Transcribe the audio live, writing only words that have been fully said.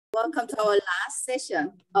Welcome to our last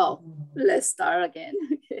session. Oh, let's start again.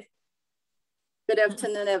 Okay. Good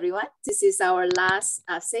afternoon, everyone. This is our last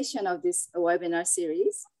session of this webinar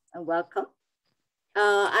series, and welcome.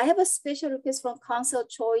 I have a special request from Consulate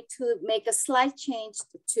Choi to make a slight change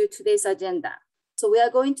to today's agenda. So we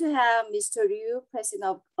are going to have Mr. Ryu,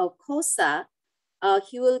 president of COSA.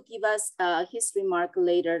 He will give us his remark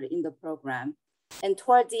later in the program. And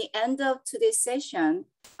toward the end of today's session,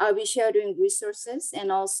 I'll be sharing resources,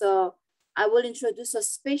 and also I will introduce a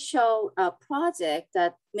special project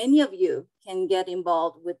that many of you can get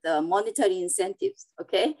involved with the monetary incentives,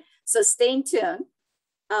 okay? So stay tuned.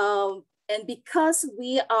 And because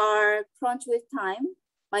we are crunched with time,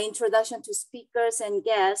 my introduction to speakers and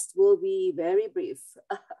guests will be very brief.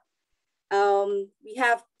 We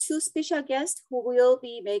have two special guests who will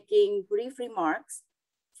be making brief remarks.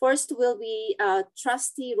 First will be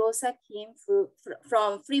Trustee Rosa Kim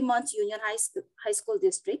from Fremont Union High School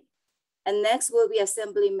District. And next will be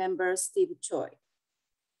Assembly Member Steve Choi.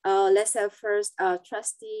 Let's have first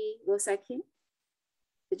Trustee Rosa Kim.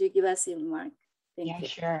 Could you give us a remark? Thank you.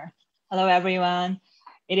 Sure. Hello, everyone.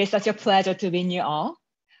 It is such a pleasure to meet you all.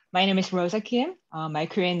 My name is Rosa Kim. My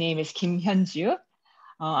Korean name is Kim Hyunju.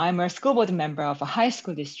 I'm a school board member of a high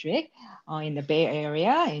school district in the Bay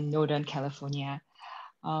Area in Northern California.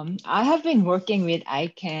 I have been working with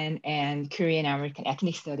IKEN and Korean American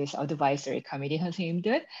Ethnic Studies Advisory Committee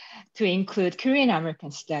선생님들 to include Korean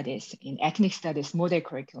American Studies in Ethnic Studies model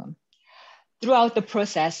curriculum. Throughout the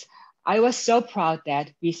process, I was so proud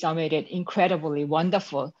that we submitted incredibly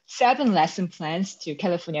wonderful 7 lesson plans to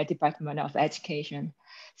California Department of Education.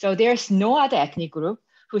 So there's no other ethnic group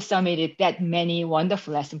who submitted that many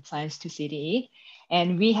wonderful lesson plans to CDE.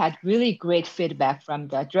 And we had really great feedback from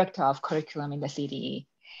the director of curriculum in the CDE.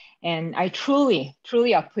 And I truly,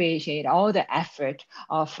 truly appreciate all the effort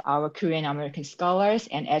of our Korean American scholars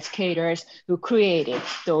and educators who created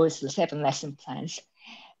those 7 lesson plans.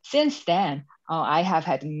 Since then, I have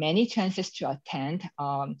had many chances to attend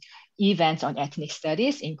events on ethnic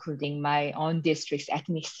studies, including my own district's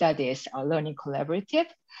ethnic studies learning collaborative.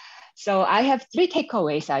 So I have 3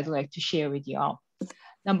 takeaways I'd like to share with you all.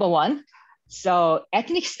 Number 1, so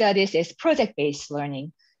ethnic studies is project-based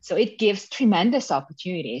learning. So it gives tremendous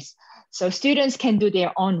opportunities. So students can do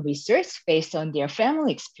their own research based on their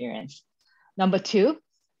family experience. Number 2,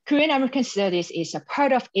 Korean American Studies is a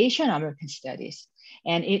part of Asian American Studies,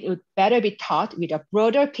 and it would better be taught with a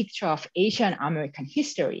broader picture of Asian American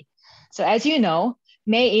history. So as you know,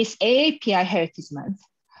 May is AAPI Heritage Month.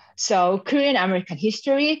 So Korean American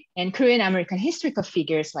history and Korean American historical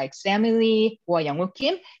figures like Sammy Lee or Young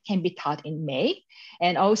Kim can be taught in May.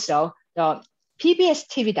 And also the PBS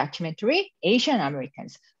TV documentary, Asian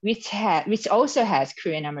Americans, which also has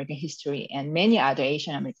Korean American history and many other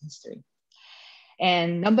Asian American history.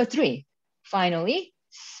 And number 3, finally,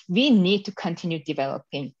 we need to continue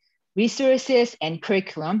developing resources and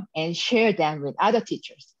curriculum and share them with other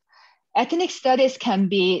teachers. Ethnic studies can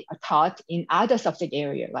be taught in other subject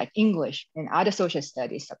areas like English and other social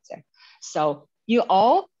studies subjects. So you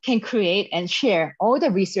all can create and share all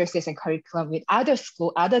the resources and curriculum with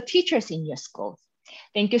other teachers in your school.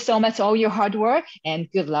 Thank you so much for all your hard work, and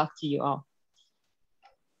good luck to you all.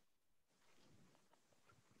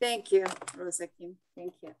 Thank you, Rosa Kim.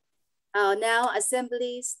 Thank you. Now,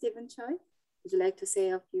 Assembly Stephen Choi, would you like to say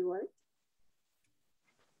a few words?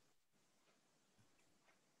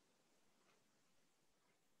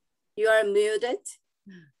 You are muted.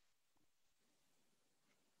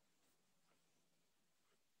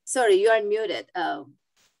 Sorry, you are muted.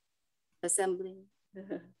 Assembly.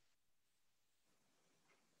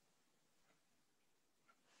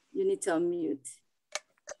 You need to unmute.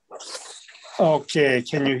 Okay,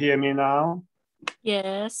 can you hear me now?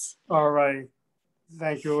 Yes. All right.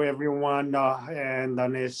 Thank you, everyone. And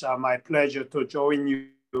it's my pleasure to join you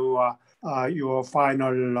your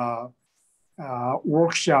final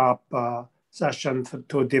workshop session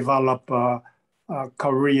to develop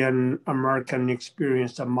Korean American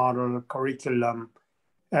experience model curriculum.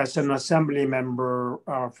 As an assembly member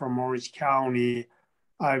from Orange County,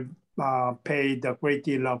 I've paid a great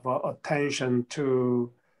deal of attention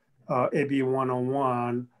to AB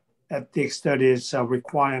 101, ethnic studies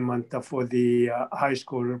requirement for the high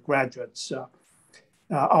school graduates.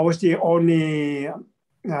 I was the only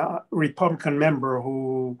Republican member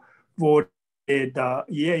who voted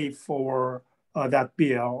yay for that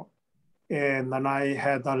bill. And then I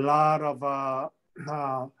had a lot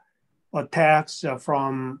of attacks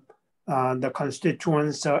from the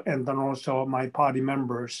constituents and then also my party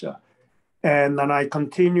members. And then I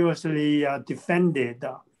continuously defended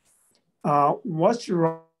what's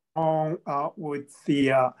wrong with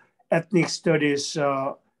the ethnic studies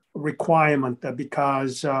requirement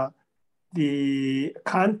because the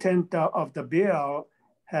content of the bill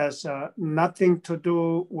has nothing to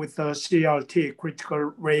do with the CRT,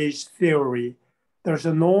 critical race theory. There's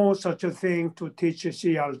no such a thing to teach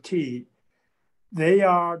CRT. They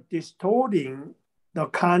are distorting the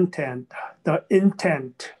content, the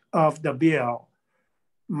intent of the bill.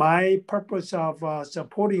 My purpose of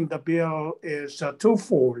supporting the bill is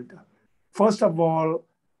twofold. First of all,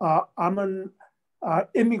 I'm an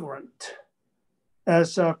immigrant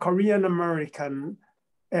as a Korean American,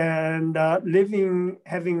 and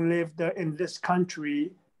having lived in this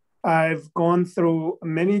country, I've gone through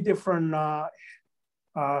many different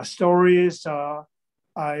stories.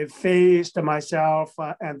 I faced myself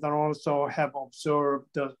and then also have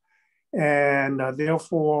observed, and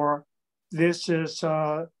therefore, this is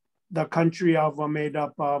the country made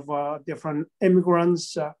up of different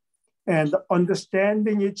immigrants, and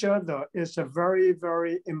understanding each other is very,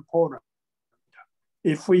 very important.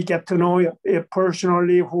 If we get to know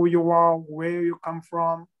personally who you are, where you come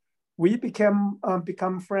from, we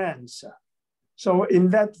become friends. So in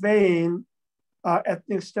that vein,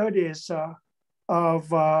 ethnic studies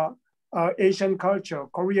of Asian culture,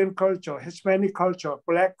 Korean culture, Hispanic culture,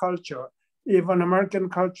 Black culture, even American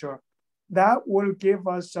culture, that will give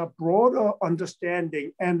us a broader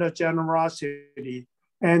understanding and a generosity,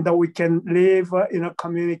 and that we can live in a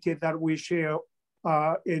community that we share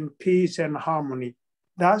in peace and harmony.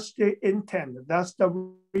 That's the intent. That's the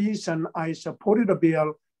reason I supported the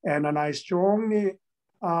bill, and I strongly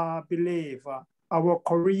believe our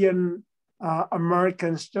Korean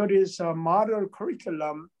American Studies model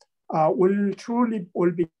curriculum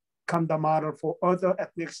will become the model for other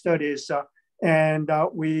ethnic studies, and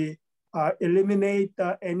we eliminate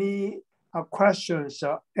any questions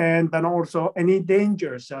and then also any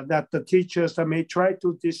dangers that the teachers may try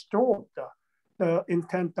to distort the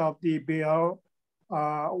intent of the bill,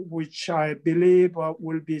 which I believe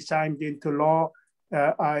will be signed into law.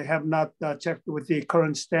 I have not checked with the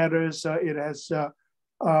current status. It has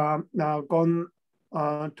now gone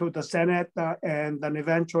to the Senate, and then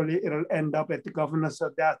eventually it'll end up at the governor's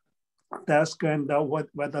desk, and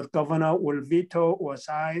whether the governor will veto or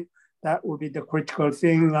sign, that will be the critical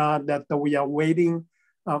thing that we are waiting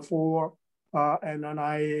for. And then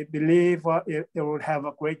I believe it will have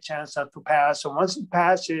a great chance to pass. So once it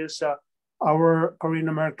passes, our Korean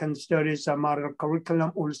American Studies model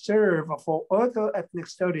curriculum will serve for other ethnic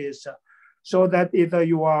studies, so that either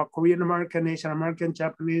you are Korean American, Asian American,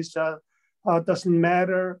 Japanese, doesn't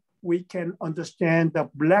matter. We can understand the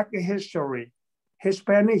Black history,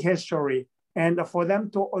 Hispanic history, and for them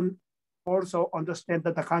to also understand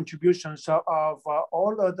that the contributions of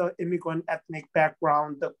all other immigrant ethnic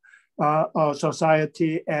background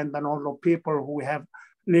society, and then all the people who have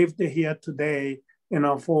lived here today,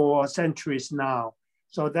 for centuries now.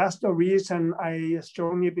 So that's the reason I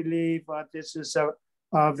strongly believe this is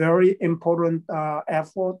a very important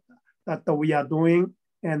effort that we are doing.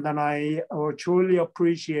 And then I truly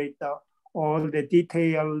appreciate all the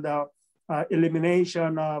detailed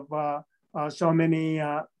elimination of so many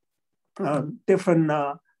different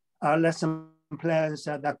lesson plans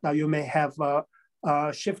that you may have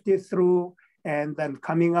shifted through, and then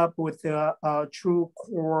coming up with a true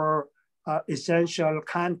core essential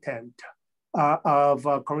content of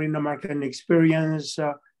Korean American experience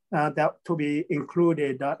that to be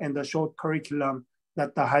included in the short curriculum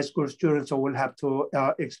that the high school students will have to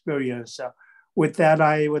experience. With that,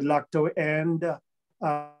 I would like to end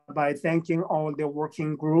by thanking all the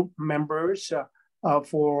working group members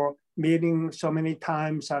for meeting so many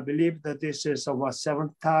times. I believe that this is our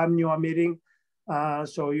 7th time you are meeting.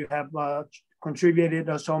 So you have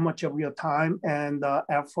contributed so much of your time and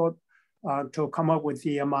effort to come up with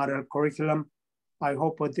the model curriculum. I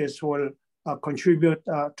hope that this will contribute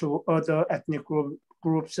to other ethnic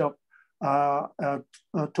groups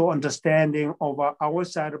to understanding of our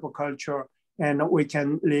side of the culture, and we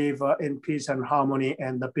can live in peace and harmony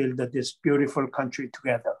and build this beautiful country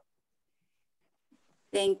together.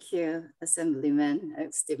 Thank you,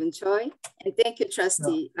 Assemblyman Stephen Choi, and thank you,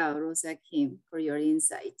 Trustee Rosa Kim, for your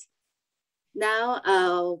insight.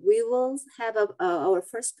 Now we will have our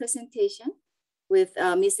first presentation with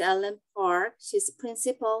Ms. Ellen Park. She's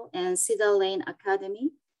principal in Cedar Lane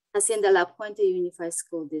Academy, Hacienda La Puente Unified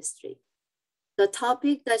School District. The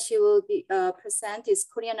topic that she will be present is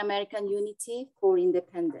Korean American Unity for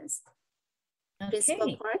Independence. Okay.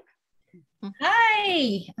 Principal Park.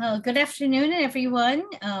 Hi, good afternoon, everyone.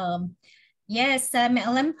 Yes, I'm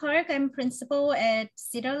Ellen Park. I'm principal at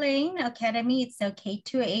Cedar Lane Academy. It's a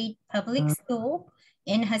K-8 public school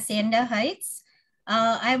in Hacienda Heights.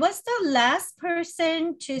 I was the last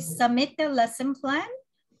person to submit the lesson plan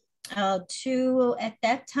to, at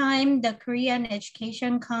that time, the Korean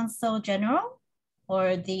Education Council General,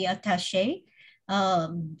 or the attaché.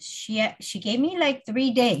 She gave me like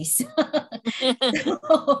 3 days.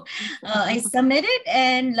 So, I submitted,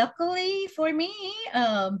 and luckily for me,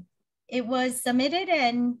 it was submitted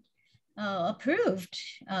and approved.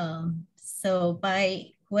 So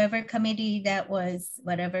by whoever committee that was,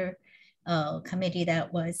 whatever committee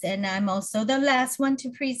that was. And I'm also the last one to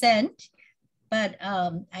present, but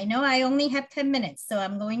I know I only have 10 minutes, so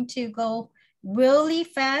I'm going to go really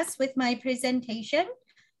fast with my presentation.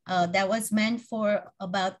 That was meant for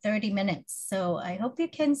about 30 minutes. So I hope you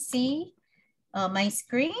can see my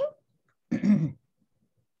screen.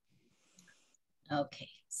 Okay,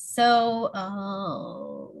 so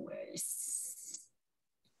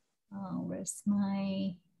where's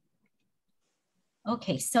my,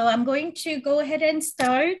 okay, so I'm going to go ahead and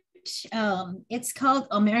start. It's called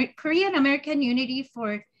Korean American Unity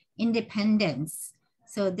for Independence.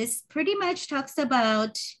 So this pretty much talks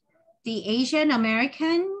about the Asian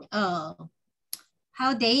American,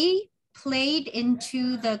 how they played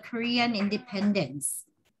into the Korean independence,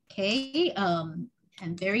 okay? And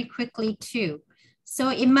very quickly too. So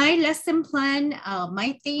in my lesson plan,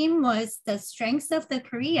 my theme was the strengths of the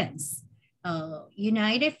Koreans,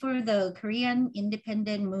 united for the Korean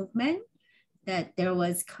independent movement, that there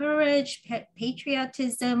was courage,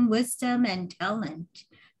 patriotism, wisdom, and talent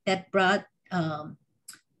that brought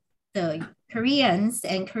the Koreans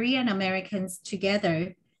and Korean Americans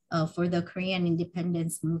together for the Korean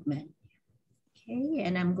independence movement. Okay,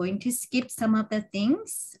 and I'm going to skip some of the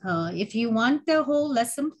things. If you want the whole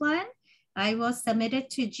lesson plan, I will submit it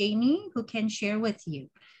to Jamie, who can share with you.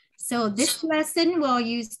 So this lesson will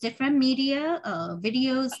use different media,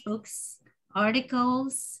 videos, books,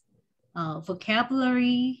 articles,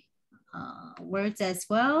 vocabulary, words as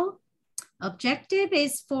well. Objective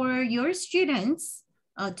is for your students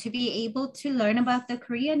to be able to learn about the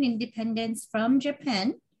Korean independence from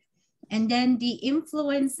Japan, and then the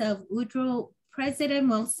influence of Woodrow President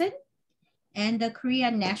Wilson and the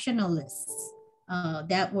Korean nationalists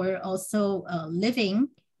that were also living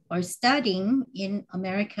or studying in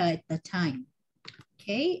America at the time.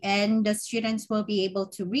 Okay, and the students will be able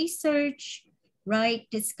to research, write,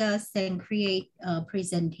 discuss, and create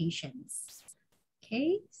presentations.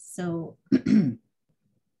 Okay, so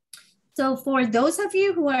so for those of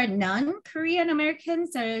you who are non-Korean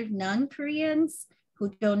Americans or non-Koreans who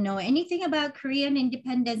don't know anything about Korean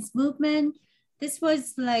independence movement, this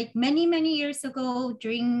was like many, many years ago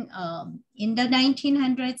during, in the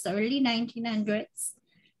 1900s, early 1900s.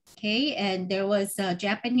 Okay, and there was a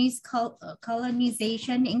Japanese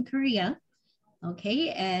colonization in Korea. Okay,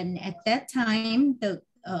 and at that time, the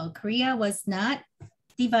Korea was not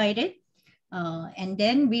divided. And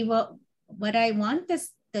then we will, what I want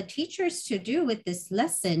the teachers to do with this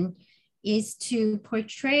lesson is to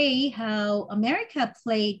portray how America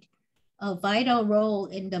played a vital role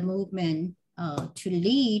in the movement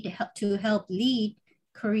to help lead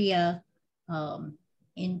Korea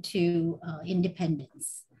into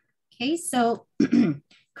independence. Okay, so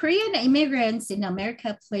Korean immigrants in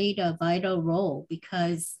America played a vital role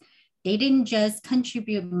because they didn't just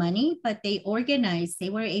contribute money, but they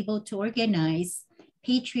were able to organize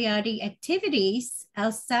patriotic activities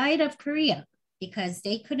outside of Korea because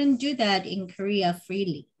they couldn't do that in Korea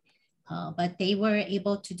freely. But they were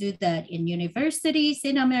able to do that in universities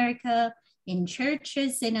in America, in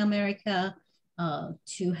churches in America,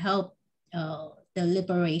 to help the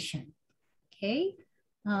liberation. Okay,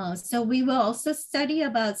 so we will also study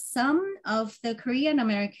about some of the Korean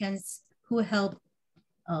Americans who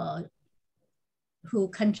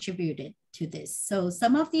contributed to this. So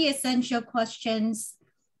some of the essential questions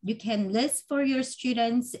you can list for your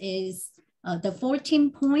students is the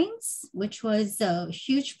 14 points, which was a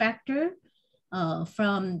huge factor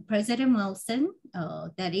from President Wilson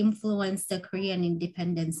that influenced the Korean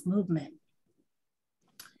independence movement.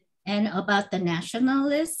 And about the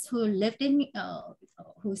nationalists who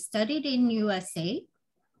who studied in USA,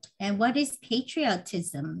 and what is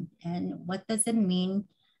patriotism, and what does it mean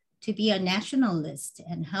to be a nationalist,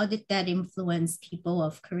 and how did that influence people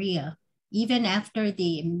of Korea even after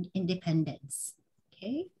the independence?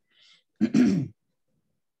 Okay.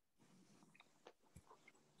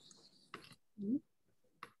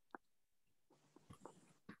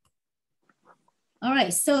 All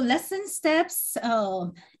right, so lesson steps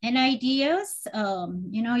and ideas.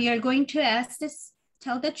 You're going to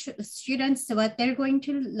tell the students what they're going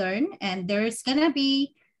to learn, and there's gonna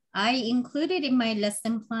be I included in my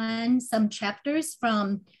lesson plan some chapters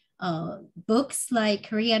from books like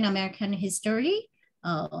Korean American History.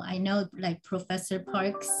 I know like Professor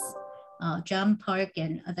Park's, John Park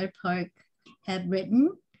and other Park have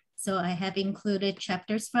written. So I have included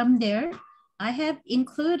chapters from there. I have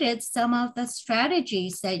included some of the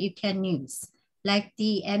strategies that you can use, like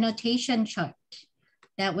the annotation chart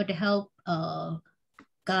that would help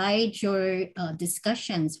guide your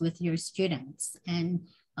discussions with your students, and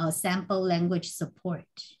sample language support,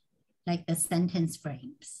 like the sentence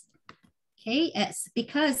frames. Okay,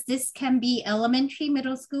 because this can be elementary,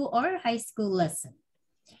 middle school, or high school lesson.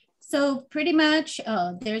 So pretty much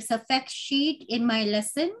there's a fact sheet in my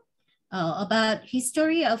lesson about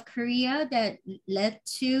history of Korea that led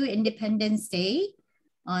to Independence Day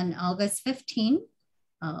on August 15,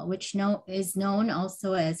 which is known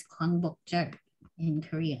also as Gwangbokjeol in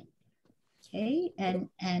Korean. Okay,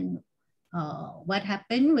 and what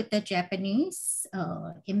happened with the Japanese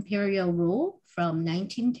imperial rule from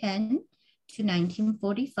 1910 to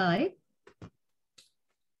 1945.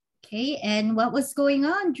 Okay, and what was going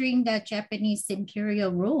on during that Japanese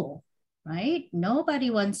imperial rule, right? Nobody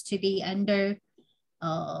wants to be under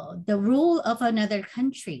the rule of another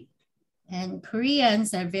country. And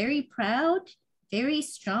Koreans are very proud, very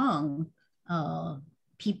strong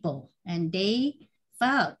people, and they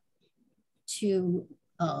fought to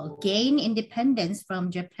gain independence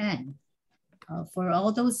from Japan for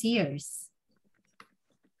all those years.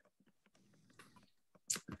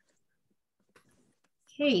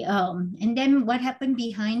 Okay, and then what happened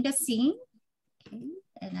behind the scene? Okay,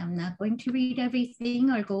 and I'm not going to read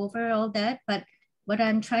everything or go over all that, but what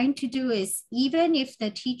I'm trying to do is, even if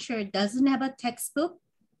the teacher doesn't have a textbook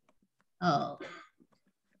to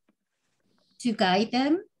guide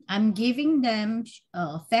them, I'm giving them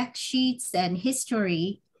fact sheets and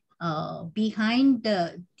history behind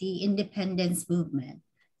the independence movement,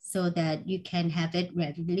 so that you can have it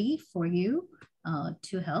readily for you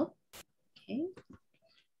to help. Okay.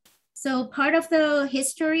 So part of the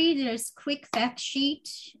history, there's quick fact sheet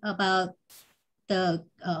about the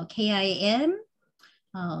KIM,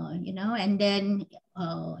 you know, and then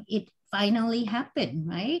it finally happened,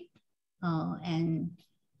 right? And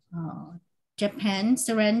Japan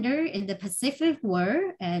surrendered in the Pacific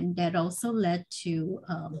War, and that also led to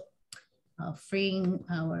freeing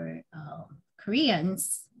our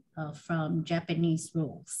Koreans from Japanese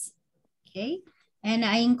rules. Okay. And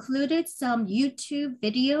I included some YouTube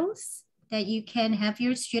videos that you can have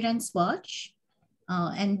your students watch.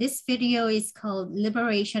 And this video is called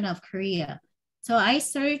Liberation of Korea. So I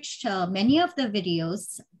searched many of the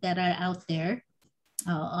videos that are out there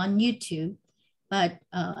on YouTube, but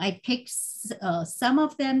I picked some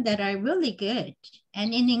of them that are really good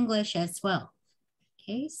and in English as well.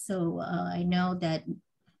 Okay, so I know that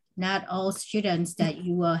not all students that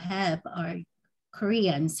you will have are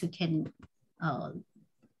Koreans who can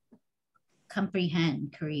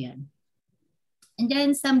comprehend Korean. And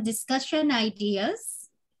then some discussion ideas,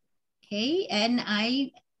 okay? And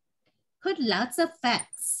I put lots of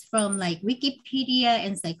facts from like Wikipedia,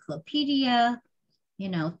 encyclopedia, you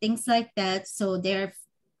know, things like that. So they're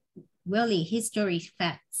really history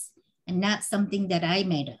facts and not something that I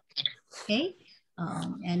made up, okay?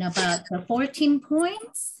 And about the 14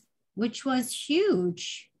 points, which was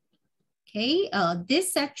huge. Okay,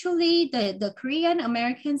 this actually, the Korean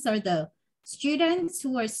Americans are the students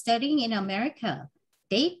who are studying in America.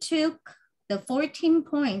 They took the 14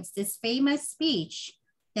 points, this famous speech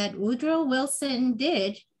that Woodrow Wilson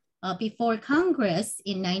did before Congress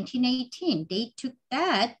in 1918. They took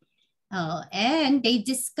that and they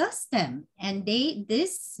discussed them. And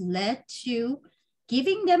this led to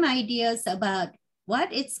giving them ideas about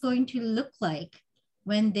what it's going to look like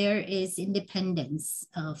when there is independence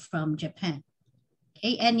from Japan.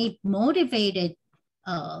 Okay, and it motivated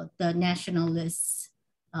the nationalists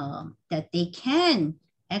that they can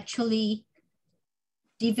actually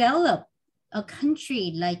develop a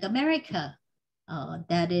country like America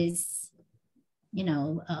that is, you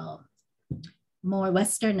know, more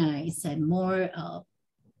westernized and more,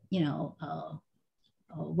 you know,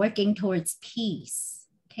 working towards peace.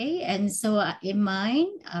 Okay, and so in mine,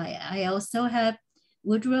 I also have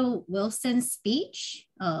Woodrow Wilson's speech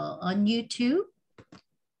on YouTube.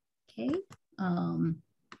 Okay,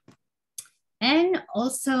 and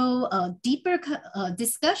also a deeper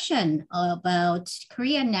discussion about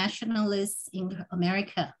Korean nationalists in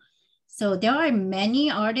America. So there are many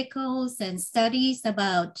articles and studies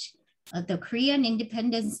about the Korean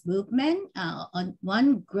independence movement.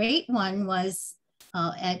 One great one was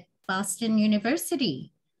at Boston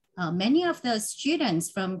University. Many of the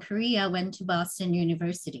students from Korea went to Boston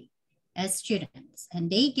University. as students. And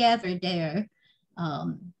they gathered there,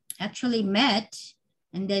 actually met,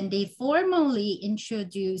 and then they formally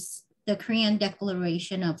introduced the Korean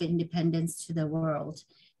Declaration of Independence to the world.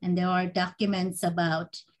 And there are documents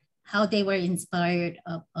about how they were inspired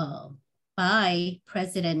by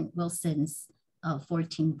President Wilson's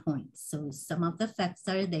 14 points. So some of the facts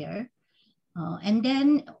are there. And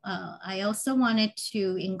then I also wanted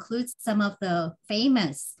to include some of the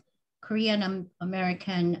famous Korean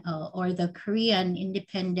American or the Korean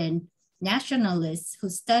independent nationalists who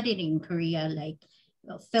studied in Korea, like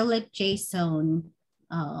Philip J. Sohn,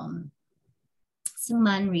 Syngman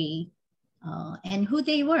Rhee, and who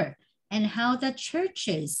they were, and how the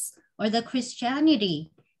churches or the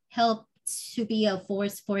Christianity helped to be a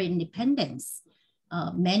force for independence.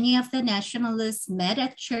 Many of the nationalists met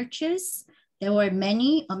at churches. There were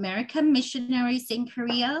many American missionaries in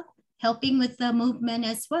Korea helping with the movement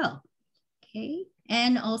as well. Okay,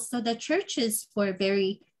 and also the churches were a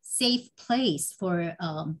very safe place for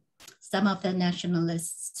some of the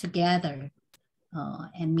nationalists to gather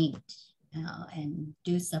and meet and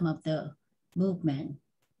do some of the movement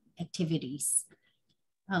activities.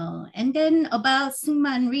 And then about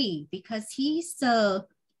Syngman Rhee, because he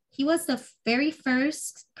was the very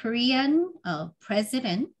first Korean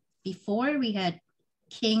president before we had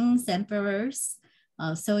kings, emperors.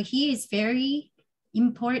 So he is very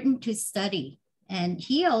important to study. And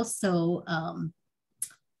he also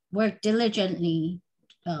worked diligently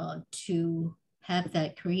to have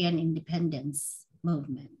the Korean independence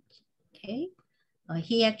movement. Okay,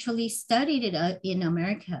 he actually studied it in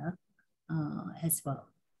America as well.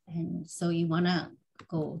 And so you wanna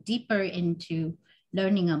go deeper into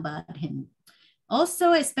learning about him.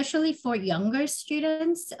 Also, especially for younger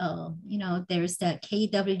students, you know, there's that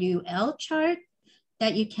KWL chart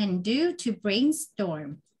that you can do to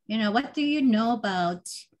brainstorm. You know, what do you know about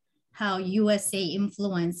how USA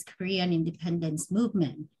influenced Korean independence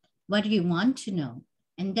movement? What do you want to know?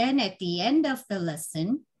 And then at the end of the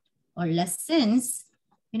lesson or lessons,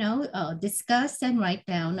 you know, discuss and write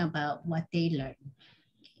down about what they learned.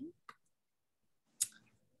 Okay.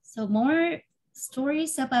 So more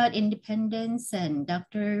stories about independence and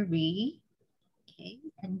Dr. Rhee. Okay,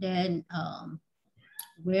 and then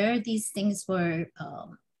where these things were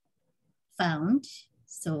found.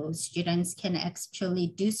 So students can actually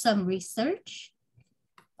do some research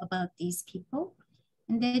about these people.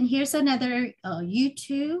 And then here's another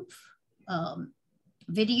YouTube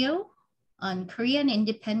video on Korean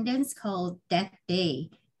independence called That Day.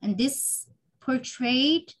 And this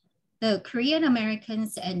portrayed the Korean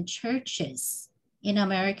Americans and churches in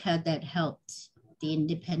America that helped the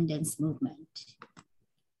independence movement.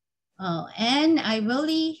 And I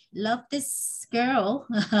really love this girl,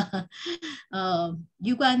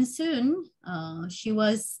 Yoo Kwan-soon. She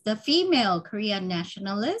was the female Korean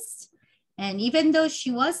nationalist. And even though she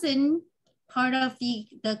wasn't part of the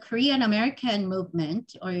Korean American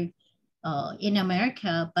movement or in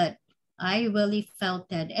America, but I really felt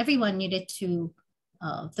that everyone needed to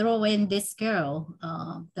throw in this girl,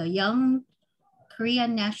 the young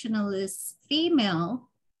Korean nationalist female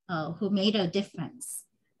who made a difference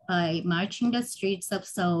by marching the streets of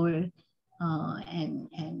Seoul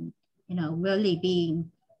and you know, really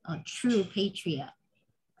being a true patriot.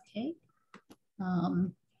 Okay.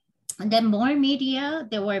 And then more media.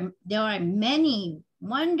 There are many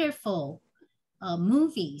wonderful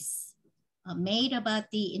movies made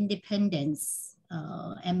about the independence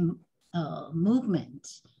and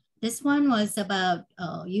movement. This one was about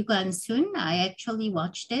Yoo Kwan-soon. I actually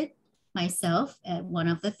watched it myself at one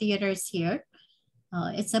of the theaters here.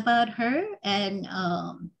 It's about her and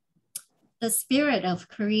the spirit of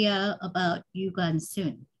Korea about Yoo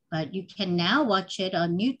Kwan-soon, but you can now watch it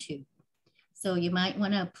on YouTube. So you might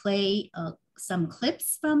want to play some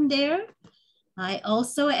clips from there. I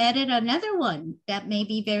also added another one that may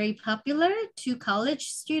be very popular to college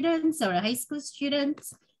students or high school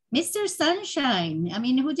students, Mr. Sunshine. I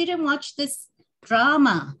mean, who didn't watch this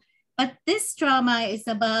drama? But this drama is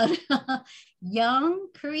about young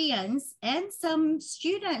Koreans and some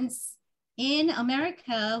students in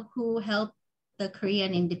America who helped the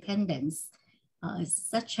Korean independence.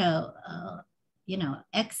 Such a, you know,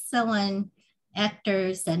 excellent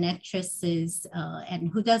actors and actresses,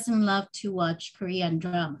 and who doesn't love to watch Korean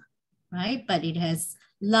drama, right? But it has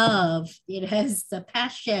love, it has the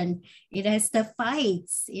passion, it has the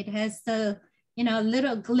fights, it has the, you know,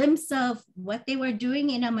 little glimpse of what they were doing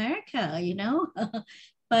in America, you know?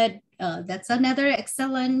 But that's another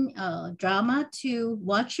excellent drama to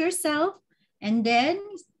watch yourself. And then,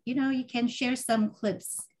 you know, you can share some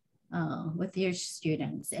clips with your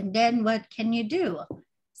students. And then what can you do?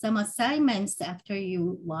 some assignments after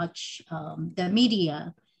you watch the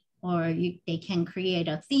media, or they can create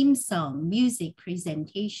a theme song, music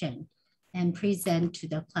presentation, and present to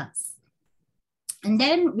the class. And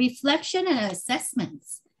then reflection and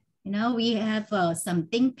assessments. You know, we have some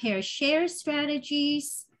think, pair, share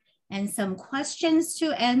strategies and some questions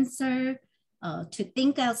to answer, to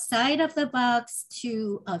think outside of the box,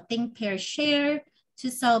 to think, pair, share, to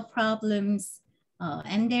solve problems.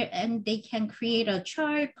 And they can create a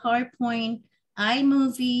chart, PowerPoint,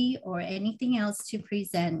 iMovie, or anything else to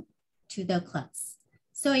present to the class.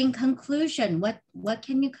 So in conclusion, what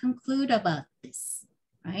can you conclude about this,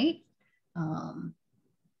 right?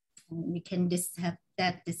 We can just have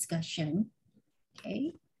that discussion,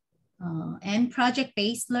 okay? And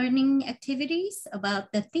project-based learning activities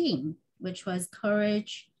about the theme, which was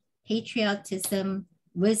courage, patriotism,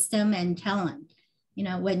 wisdom, and talent. You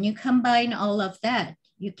know, when you combine all of that,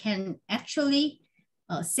 you can actually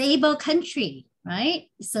save a country, right?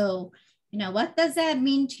 So, you know, what does that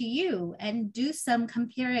mean to you? And do some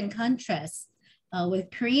compare and contrast with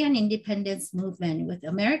Korean independence movement, with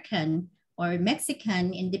American or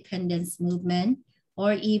Mexican independence movement,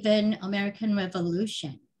 or even American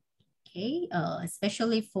Revolution, okay?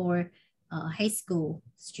 Especially for high school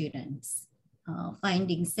students,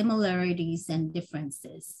 finding similarities and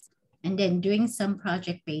differences. And then doing some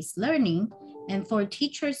project-based learning. And for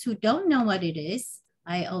teachers who don't know what it is,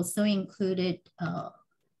 I also included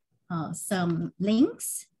some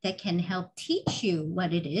links that can help teach you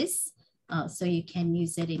what it is, so you can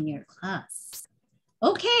use it in your class.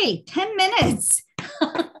 Okay, 10 minutes.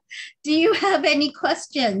 Do you have any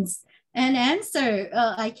questions and answer?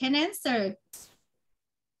 I can answer.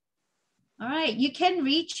 All right, you can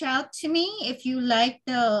reach out to me if you like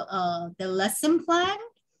the lesson plan.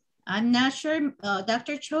 I'm not sure,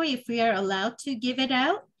 Dr. Choi, if we are allowed to give it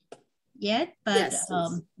out yet, but yes,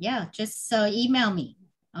 yeah, just email me,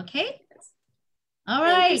 okay? All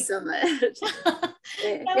right. Thank you so much.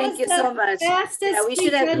 Thank you so much. Yeah, we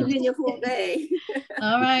should have given you a full day.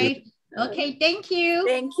 All right. Okay, thank you.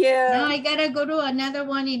 Thank you. Now I gotta go to another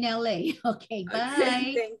one in LA. Okay, bye.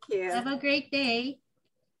 Okay, thank you. Have a great day.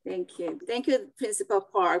 Thank you. Thank you, Principal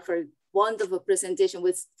Park, for wonderful presentation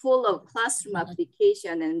with full of classroom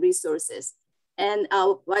application and resources. And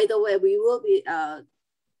by the way, we will be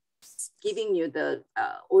giving you the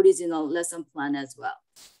original lesson plan as well.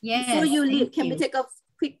 Yes. Before you leave, can we take a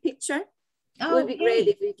quick picture? Oh, it would be great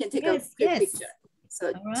if we can take a quick picture.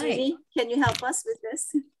 So, Judy, can you help us with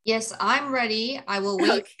this? Yes, I'm ready. I will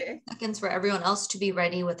wait seconds for everyone else to be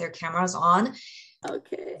ready with their cameras on.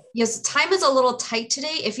 Okay. Yes, time is a little tight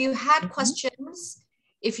today. If you had questions,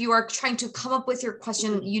 if you are trying to come up with your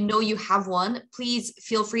question, you know you have one, please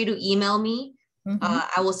feel free to email me.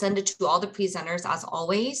 I will send it to all the presenters as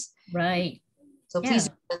always. Right. So please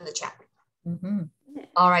do it in the chat.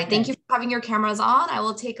 All right, thank you for having your cameras on. I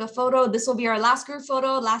will take a photo. This will be our last group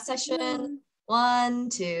photo, last session. 1,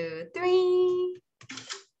 2, 3.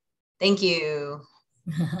 Thank you.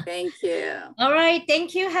 Thank you. All right,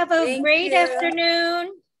 thank you. Have a great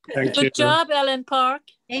afternoon. Good job, Ellen Park.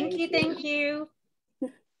 Thank you.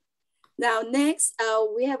 Now, next,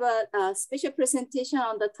 we have a special presentation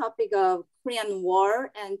on the topic of Korean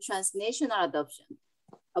War and transnational adoption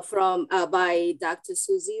by Dr.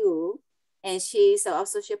 Suzy Woo, and she's an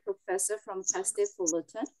associate professor from Cal State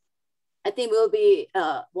Fullerton. I think it will be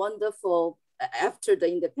wonderful. After the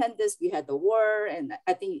independence, we had the war, and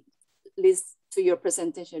I think it leads to your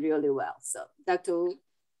presentation really well. So, Dr. Woo.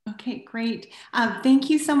 Okay, great.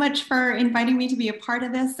 Thank you so much for inviting me to be a part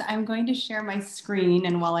of this. I'm going to share my screen,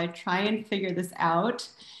 and while I try and figure this out,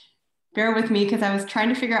 bear with me because I was trying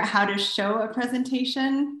to figure out how to show a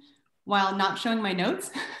presentation while not showing my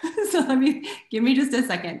notes. So give me just a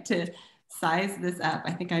second to size this up.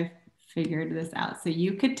 I think I've figured this out. So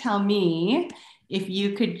you could tell me if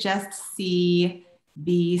you could just see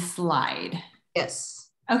the slide. Yes.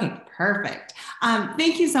 Okay, perfect.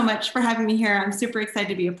 Thank you so much for having me here. I'm super excited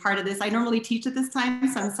to be a part of this. I normally teach at this time,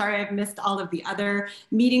 so I'm sorry I've missed all of the other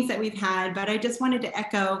meetings that we've had, but I just wanted to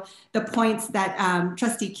echo the points that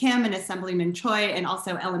Trustee Kim and Assemblyman Choi and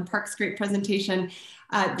also Ellen Park's great presentation,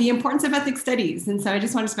 the importance of ethnic studies. And so I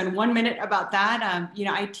just want to spend 1 minute about that. You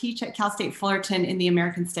know, I teach at Cal State Fullerton in the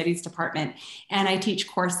American Studies department, and I teach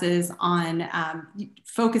courses on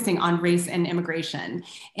focusing on race and immigration.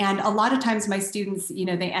 And a lot of times my students, you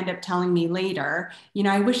know, they end up telling me later, you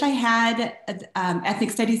know, I wish I had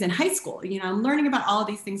ethnic studies in high school. You know, I'm learning about all of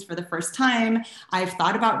these things for the first time. I've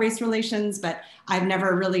thought about race relations, but I've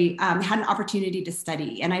never really had an opportunity to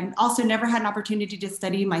study. And I've also never had an opportunity to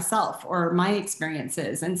study myself or my experiences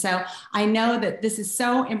experiences. And so I know that this is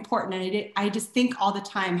so important. And I just think all the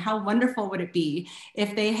time, how wonderful would it be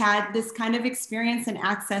if they had this kind of experience and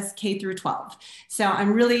access K through 12. So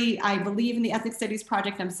I believe in the Ethnic Studies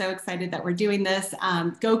Project. I'm so excited that we're doing this.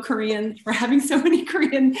 Go Koreans for having so many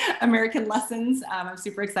Korean American lessons. I'm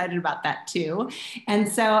super excited about that too. And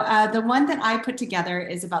so the one that I put together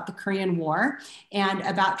is about the Korean War and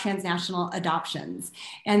about transnational adoptions.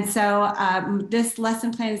 And so this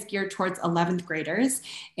lesson plan is geared towards 11th graders,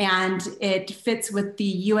 and it fits with the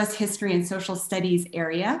US History and Social Studies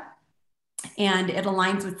area. And it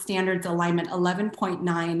aligns with standards alignment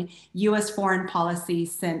 11.9 US foreign policy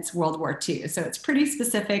since World War II. So it's pretty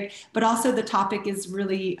specific, but also the topic is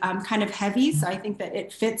really kind of heavy. So I think that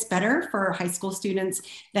it fits better for high school students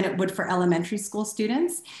than it would for elementary school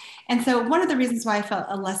students. And so one of the reasons why I felt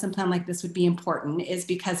a lesson plan like this would be important is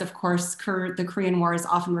because, of course, the Korean War is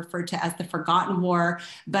often referred to as the forgotten war,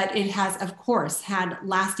 but it has, of course, had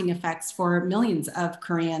lasting effects for millions of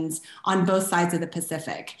Koreans on both sides of the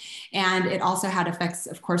Pacific. And it also had effects,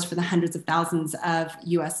 of course, for the hundreds of thousands of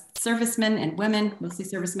US servicemen and women, mostly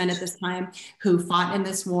servicemen at this time, who fought in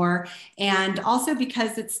this war. And also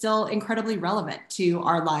because it's still incredibly relevant to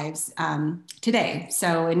our lives today.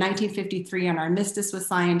 So in 1953, an armistice was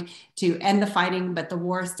signed to end the fighting, but the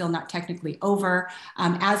war is still not technically over.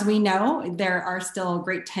 As we know, there are still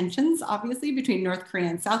great tensions, obviously, between North Korea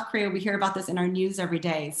and South Korea. We hear about this in our news every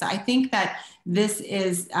day. So I think that this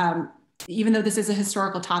is, even though this is a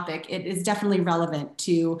historical topic, it is definitely relevant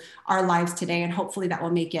to our lives today, and hopefully that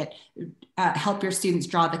will make it help your students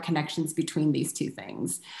draw the connections between these two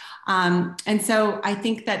things. And so I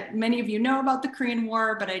think that many of you know about the Korean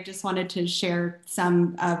War, but I just wanted to share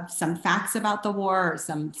some facts about the war or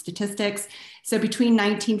some statistics. So between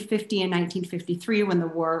 1950 and 1953, when the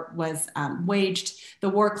war was waged, the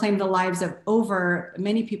war claimed the lives of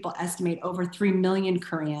many people estimate over 3 million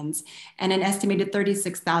Koreans and an estimated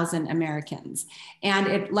 36,000 Americans. And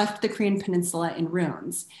it left the Korean Peninsula in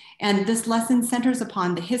ruins. And this lesson centers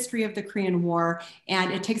upon the history of the Korean War,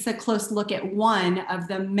 and it takes a close look at one of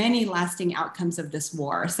the many lasting outcomes of this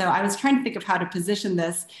war. So I was trying to think of how to position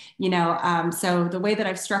this, so the way that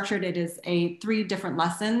I've structured it is 3 different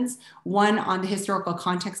lessons, one on the historical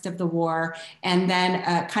context of the war, and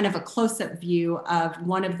then kind of a close-up view of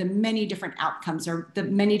one of the many different outcomes or the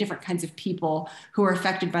many different kinds of people who are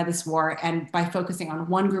affected by this war, and by focusing on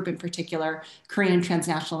one group in particular, Korean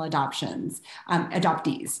transnational adoptees.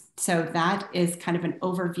 So that is kind of an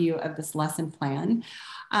overview of this lesson plan.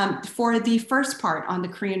 For the first part on the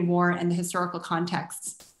Korean War and the historical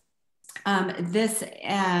context, this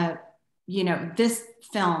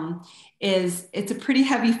film it's a pretty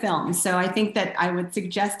heavy film. So I think that I would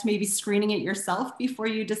suggest maybe screening it yourself before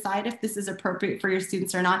you decide if this is appropriate for your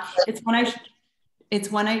students or not. It's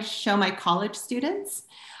one I show my college students.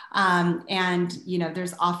 And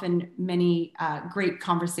there's often many great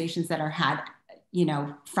conversations that are had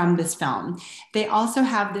from this film. They also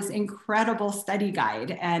have this incredible study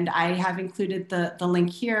guide, and I have included the link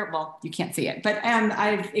here. Well, you can't see it, but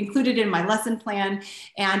I've included it in my lesson plan,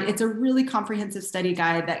 and it's a really comprehensive study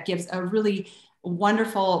guide that gives a really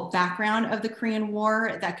wonderful background of the Korean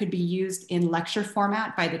War that could be used in lecture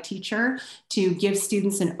format by the teacher to give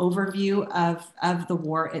students an overview of the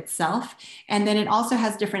war itself. And then it also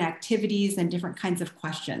has different activities and different kinds of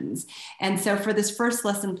questions. And so for this first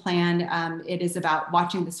lesson plan, it is about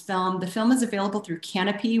watching this film. The film is available through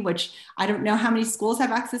Canopy, which I don't know how many schools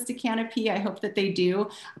have access to Canopy. I hope that they do,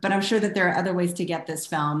 but I'm sure that there are other ways to get this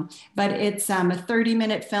film. But it's a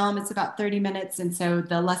 30-minute film. It's about 30 minutes. And so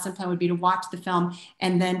the lesson plan would be to watch the film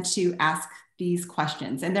and then to ask these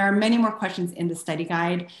questions. And there are many more questions in the study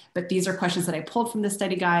guide, but these are questions that I pulled from the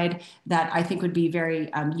study guide that I think would be very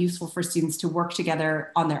useful for students to work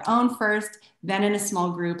together on their own first, then in a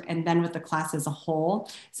small group, and then with the class as a whole.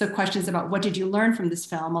 So questions about what did you learn from this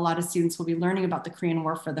film? A lot of students will be learning about the Korean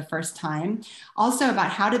War for the first time. Also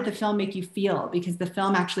about how did the film make you feel? Because the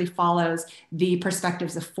film actually follows the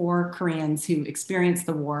perspectives of 4 Koreans who experienced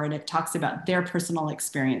the war, and it talks about their personal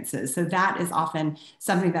experiences. So that is often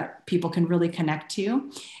something that people can really connect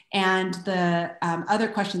to. And the other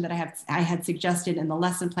question that I had suggested in the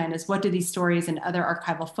lesson plan is, what do these stories and other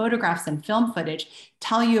archival photographs and film footage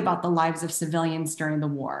tell you about the lives of civilians during the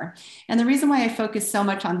war? And the reason why I focus so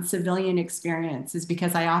much on civilian experience is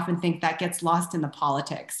because I often think that gets lost in the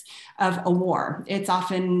politics of a war. It's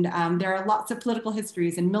often, there are lots of political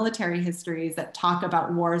histories and military histories that talk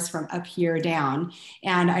about wars from up here down.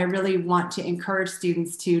 And I really want to encourage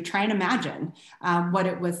students to try and imagine what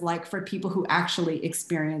it was like for people who actually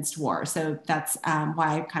experienced war. So that's why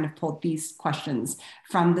I kind of pulled these questions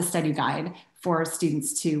from the study guide for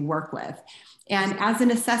students to work with. And as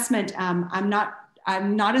an assessment, I'm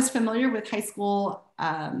not as familiar with high school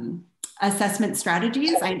assessment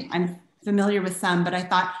strategies. I'm familiar with some, but I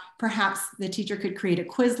thought perhaps the teacher could create a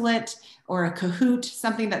Quizlet or a Kahoot,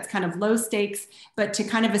 something that's kind of low stakes, but to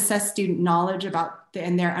kind of assess student knowledge about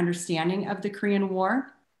and their understanding of the Korean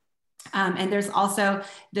War. And there's also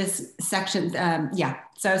this section,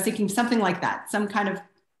 so I was thinking something like that, some kind of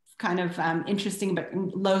interesting but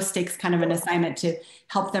low stakes kind of an assignment to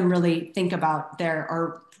help them really think about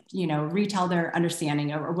retell their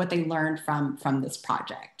understanding or what they learned from this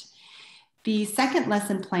project. The second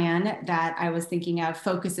lesson plan that I was thinking of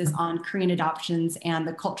focuses on Korean adoptions and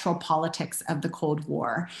the cultural politics of the Cold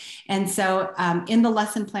War. And so in the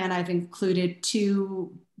lesson plan, I've included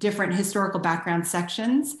 2 different historical background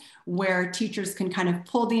sections where teachers can kind of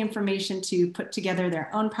pull the information to put together their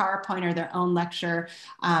own PowerPoint or their own lecture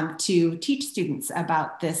to teach students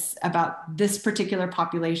about this particular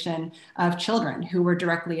population of children who were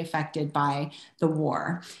directly affected by the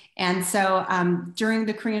war. And so during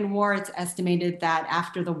the Korean War, it's estimated that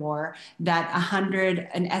after the war, that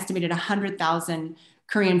an estimated 100,000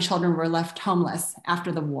 Korean children were left homeless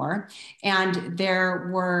after the war. And there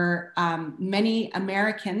were many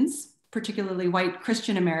Americans, particularly white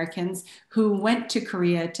Christian Americans, who went to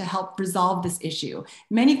Korea to help resolve this issue.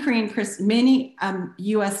 Many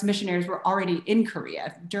US missionaries were already in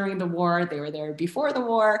Korea during the war. They were there before the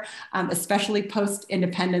war, especially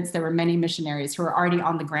post-independence. There were many missionaries who were already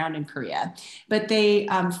on the ground in Korea. But they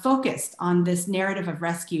focused on this narrative of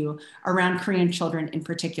rescue around Korean children in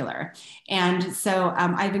particular. And so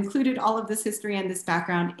I've included all of this history and this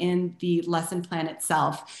background in the lesson plan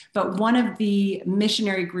itself. But one of the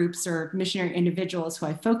missionary groups or missionary individuals who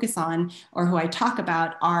I focus on or who I talk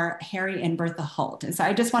about are Harry and Bertha Holt. And so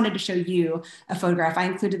I just wanted to show you a photograph. I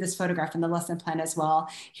included this photograph in the lesson plan as well.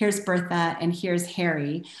 Here's Bertha and here's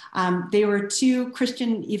Harry. They were 2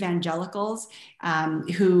 Christian evangelicals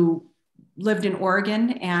who lived in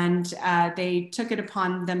Oregon, and they took it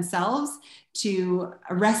upon themselves to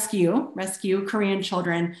rescue Korean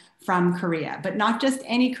children from Korea, but not just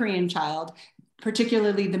any Korean child,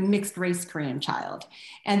 particularly the mixed race Korean child.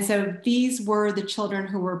 And so these were the children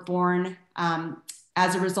who were born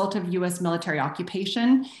as a result of US military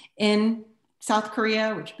occupation in South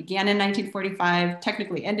Korea, which began in 1945,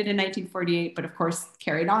 technically ended in 1948, but of course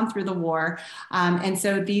carried on through the war. And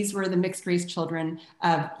so these were the mixed race children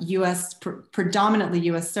of predominantly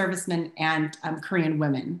US servicemen and Korean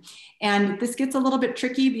women. And this gets a little bit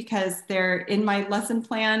tricky because they're in my lesson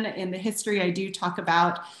plan. In the history, I do talk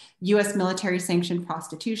about US military sanctioned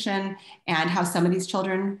prostitution and how some of these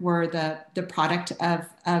children were the product of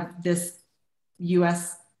this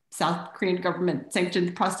US South Korean government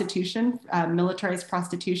sanctioned prostitution, militarized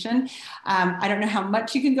prostitution. I don't know how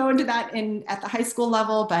much you can go into that at the high school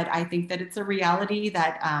level, but I think that it's a reality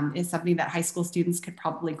that is something that high school students could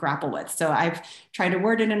probably grapple with. So I've tried to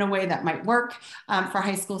word it in a way that might work for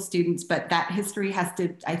high school students, but that history has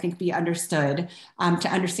to, I think, be understood to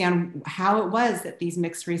understand how it was that these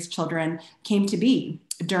mixed race children came to be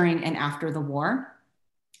during and after the war.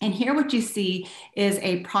 And here what you see is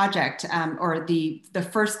a project or the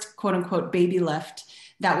first quote unquote baby lift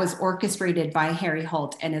that was orchestrated by Harry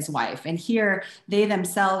Holt and his wife. And here they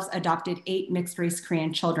themselves adopted 8 mixed race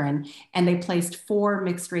Korean children, and they placed 4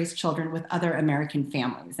 mixed race children with other American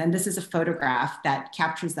families. And this is a photograph that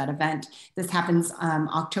captures that event. This happens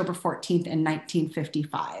October 14th in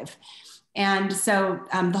 1955. And so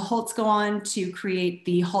the Holts go on to create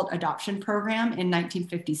the Holt Adoption Program in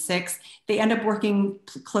 1956. They end up working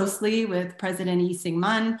closely with President Lee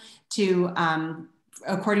Syngman to,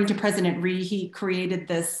 according to President Lee, he created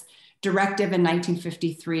this directive in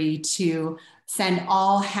 1953 to send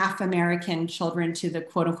all half American children to the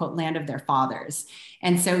quote unquote land of their fathers.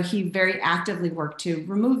 And so he very actively worked to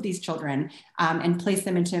remove these children and place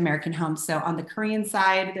them into American homes. So on the Korean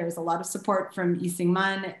side, there's a lot of support from Lee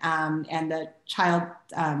Syngman and the child,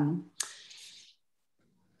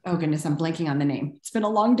 oh goodness, I'm blanking on the name. It's been a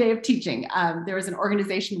long day of teaching. There was an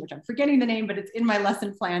organization, which I'm forgetting the name, but it's in my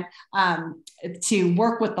lesson plan, to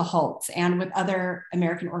work with the Holts and with other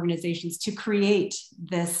American organizations to create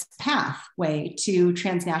this pathway to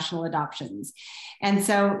transnational adoptions. And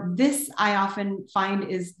so this I often find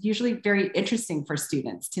is usually very interesting for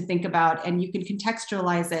students to think about, and you can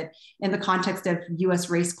contextualize it in the context of US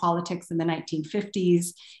race politics in the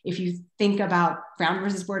 1950s. If you think about Brown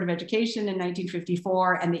versus Board of Education in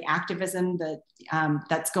 1954 and the activism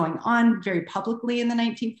that's going on very publicly in the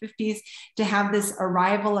 1950s, to have this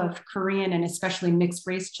arrival of Korean and especially mixed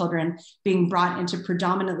race children being brought into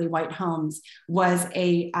predominantly white homes was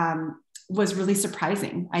was really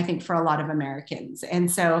surprising, I think, for a lot of Americans. And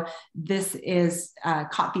so this is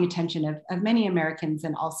caught the attention of many Americans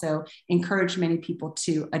and also encouraged many people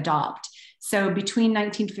to adopt. So between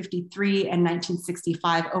 1953 and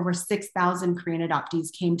 1965, over 6,000 Korean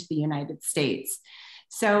adoptees came to the United States.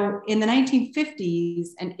 So in the 1950s,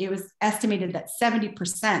 and it was estimated that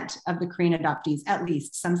 70% of the Korean adoptees, at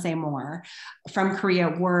least, some say more, from Korea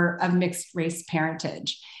were of mixed race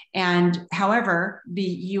parentage. And however, the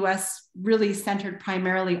US really centered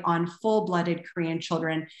primarily on full-blooded Korean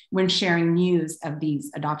children when sharing news of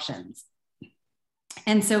these adoptions.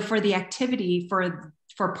 And so for the activity for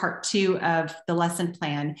part 2 of the lesson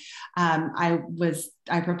plan, I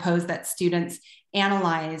proposed that students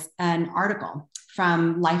analyze an article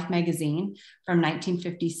from Life magazine from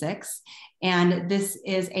 1956. And this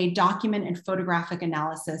is a document and photographic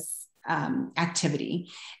analysis activity.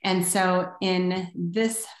 And so in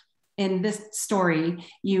this story,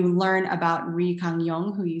 you learn about Ri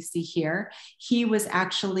Kang-yong, who you see here. He was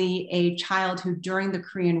actually a child who during the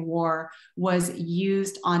Korean War was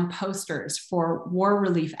used on posters for war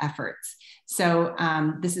relief efforts. So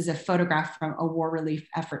this is a photograph from a war relief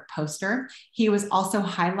effort poster. He was also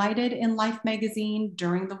highlighted in Life magazine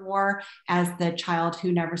during the war as the child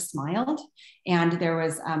who never smiled. And there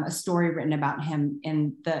was a story written about him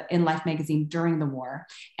in Life magazine during the war.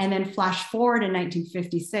 And then flash forward in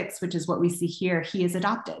 1956, which is what we see here, he is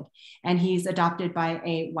adopted. And he's adopted by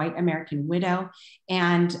a white American widow.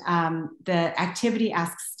 And the activity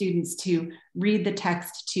asks students to read the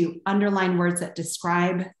text, to underline words that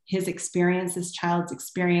describe his experience, this child's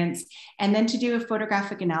experience, and then to do a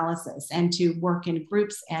photographic analysis and to work in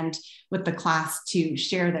groups and with the class to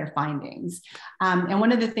share their findings. And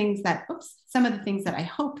one of the things that, some of the things that I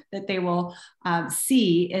hope that they will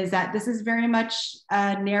see is that this is very much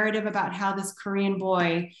a narrative about how this Korean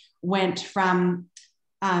boy went from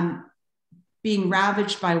being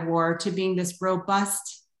ravaged by war to being this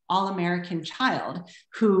robust all-American child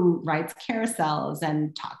who writes carousels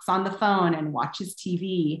and talks on the phone and watches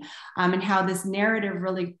TV, and how this narrative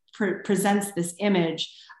really presents this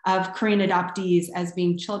image of Korean adoptees as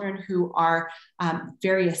being children who are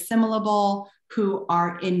very assimilable, who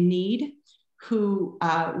are in need, who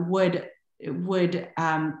would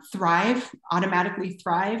automatically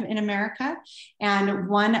thrive in America. And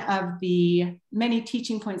one of the many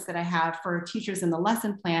teaching points that I have for teachers in the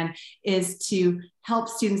lesson plan is to help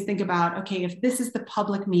students think about, okay, if this is the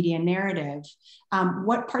public media narrative,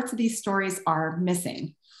 what parts of these stories are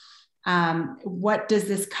missing? What does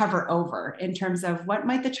this cover over in terms of what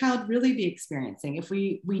might the child really be experiencing? If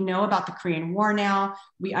we know about the Korean War now,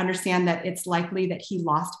 we understand that it's likely that he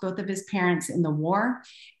lost both of his parents in the war.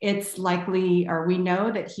 It's likely, or we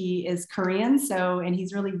know that he is Korean, and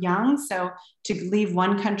he's really young. So to leave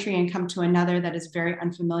one country and come to another that is very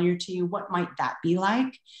unfamiliar to you, what might that be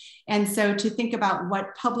like? And so to think about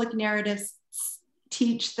what public narratives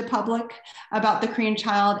teach the public about the Korean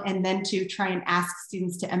child, and then to try and ask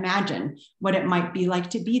students to imagine what it might be like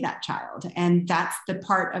to be that child. And that's the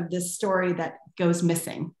part of this story that goes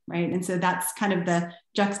missing, right? And so that's kind of the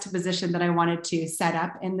juxtaposition that I wanted to set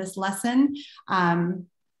up in this lesson.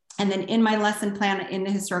 And then in my lesson plan, in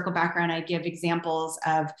the historical background, I give examples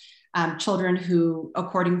of children who,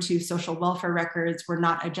 according to social welfare records, were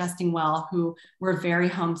not adjusting well, who were very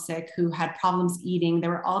homesick, who had problems eating.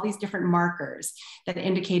 There were all these different markers that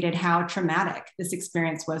indicated how traumatic this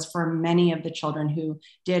experience was for many of the children who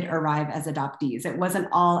did arrive as adoptees. It wasn't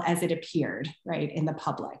all as it appeared, right, in the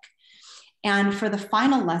public. And for the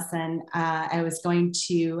final lesson, I was going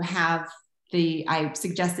to have I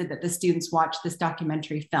suggested that the students watch this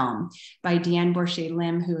documentary film by Deanne Bourchier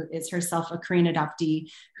Lim, who is herself a Korean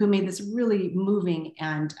adoptee, who made this really moving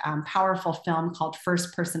and powerful film called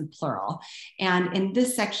First Person Plural. And in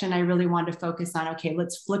this section, I really wanted to focus on, okay,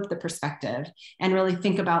 let's flip the perspective and really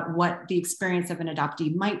think about what the experience of an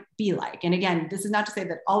adoptee might be like. And again, this is not to say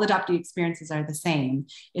that all adoptee experiences are the same.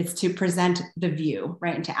 It's to present the view,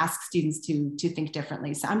 right? And to ask students to think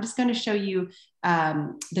differently. So I'm just going to show you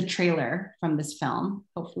the trailer from this film.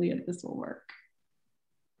 Hopefully this will work.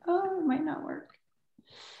 Oh, it might not work.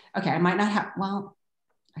 Okay, I might not have, well,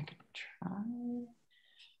 I could try.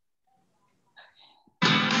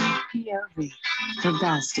 POV, the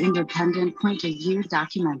best independent point of view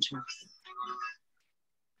documentaries.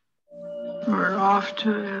 We're off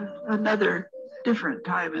to another different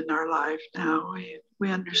time in our life now. We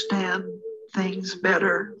understand things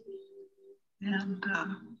better, and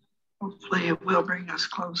hopefully it will bring us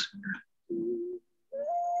closer.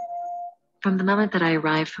 From the moment that I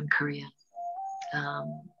arrived from Korea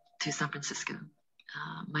to San Francisco,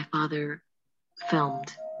 my father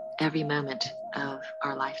filmed every moment of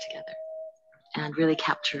our life together. and really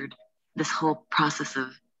captured this whole process of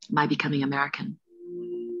my becoming American.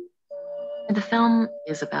 And the film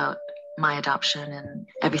is about my adoption and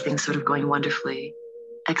everything sort of going wonderfully,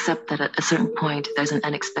 except that at a certain point, there's an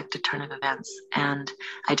unexpected turn of events. And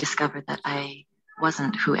I discovered that I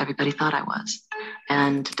wasn't who everybody thought I was,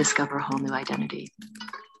 and discover a whole new identity.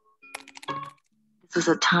 This was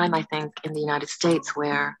a time, I think, in the United States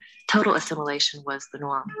where total assimilation was the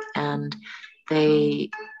norm. And they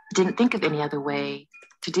didn't think of any other way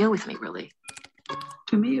to deal with me, really.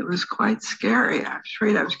 To me, it was quite scary. I was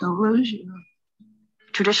afraid I was going to lose you.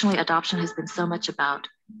 Traditionally, adoption has been so much about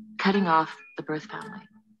cutting off the birth family.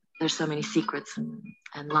 There's so many secrets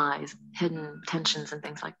and lies, hidden tensions and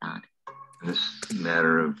things like that. This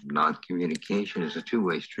matter of non-communication is a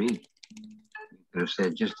two-way street. You could have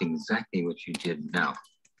said just exactly what you did now,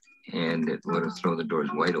 and it would have thrown the doors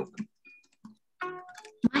wide open.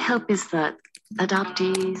 My hope is that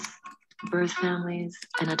adoptees, birth families,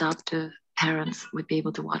 and adoptive parents would be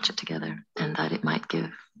able to watch it together, and that it might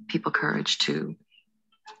give people courage to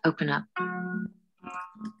open up.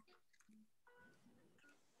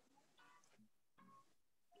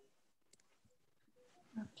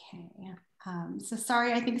 Okay. So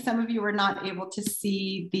sorry, I think some of you were not able to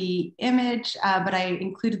see the image, but I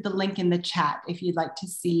included the link in the chat if you'd like to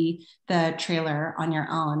see the trailer on your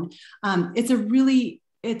own. It's a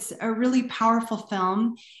really powerful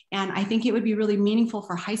film, and I think it would be really meaningful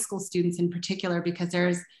for high school students in particular, because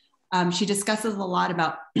she discusses a lot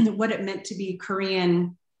about what it meant to be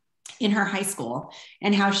Korean in her high school,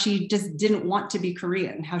 and how she just didn't want to be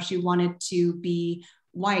Korean, how she wanted to be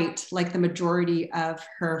white like the majority of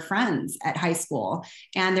her friends at high school.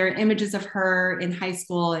 And there are images of her in high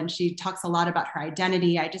school, and she talks a lot about her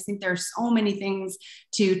identity. I just think there are so many things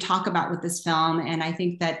to talk about with this film, and I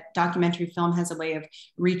think that documentary film has a way of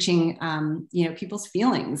reaching people's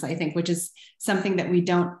feelings, I think, which is something that we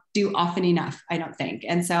don't do often enough, I don't think.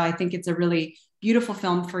 And so I think it's a really beautiful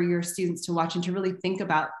film for your students to watch, and to really think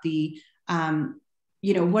about the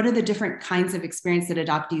what are the different kinds of experience that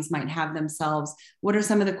adoptees might have themselves? What are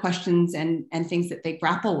some of the questions and things that they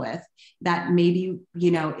grapple with that maybe,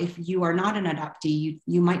 if you are not an adoptee,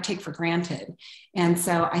 you might take for granted? And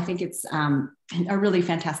so I think it's a really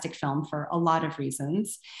fantastic film for a lot of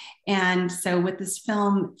reasons. And so with this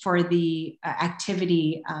film, for the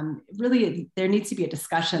activity, really there needs to be a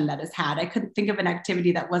discussion that is had. I couldn't think of an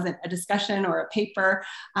activity that wasn't a discussion or a paper.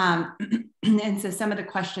 And so some of the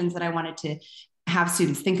questions that I wanted to have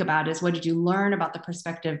students think about is, what did you learn about the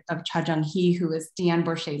perspective of Cha Jung-hee, who is Deanne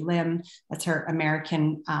Borche Lim? That's her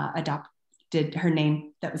American her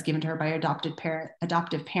name that was given to her by adoptive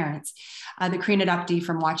parents. The Korean adoptee,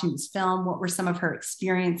 from watching this film, what were some of her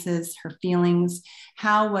experiences, her feelings?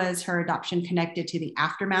 How was her adoption connected to the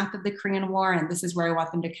aftermath of the Korean War? And this is where I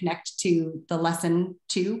want them to connect to the lesson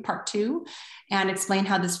 2, part 2, and explain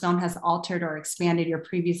how this film has altered or expanded your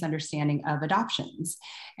previous understanding of adoptions.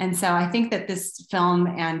 And so I think that this film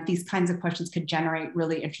and these kinds of questions could generate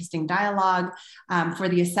really interesting dialogue. For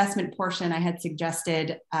the assessment portion, I had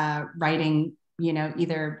suggested writing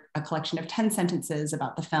either a collection of 10 sentences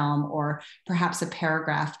about the film, or perhaps a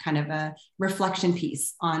paragraph, kind of a reflection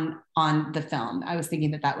piece on the film. I was thinking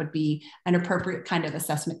that that would be an appropriate kind of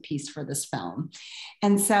assessment piece for this film.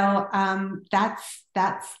 And so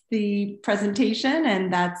that's the presentation,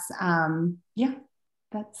 and that's it.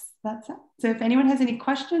 So if anyone has any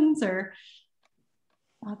questions, or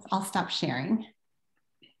I'll stop sharing.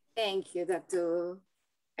 Thank you, Dr.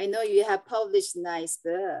 I know you have published nice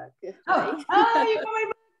book. Right? You know my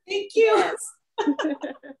book. Thank you. Yes.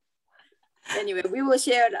 Anyway, we will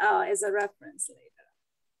share it as a reference later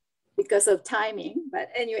because of timing. But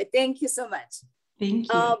anyway, thank you so much.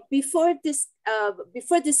 Thank you. Before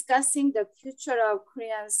discussing the future of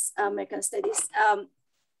Korean American Studies,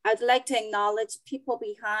 I'd like to acknowledge people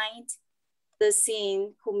behind the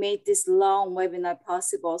scene who made this long webinar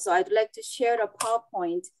possible. So I'd like to share a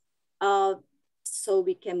PowerPoint so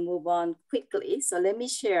we can move on quickly. So let me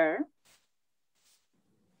share.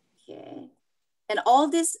 Okay. And all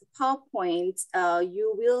this PowerPoint,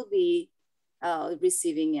 you will be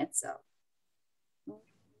receiving it. So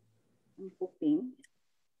I'm hoping.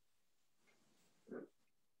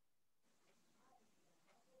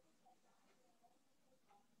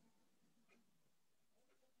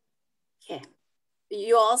 Okay.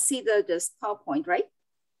 You all see this PowerPoint, right?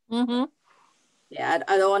 Mm-hmm. Yeah,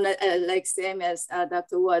 I don't want to, like same as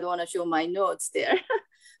Dr. Wu, I don't want to show my notes there.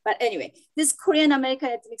 But anyway, this Korean American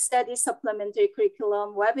Ethnic Studies Supplementary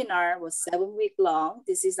Curriculum webinar was 7 weeks long.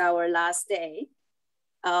 This is our last day.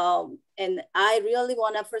 And I really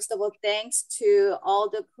want to, first of all, thanks to all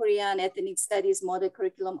the Korean Ethnic Studies model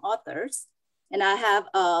curriculum authors And I have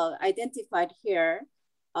identified here,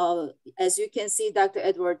 as you can see, Dr.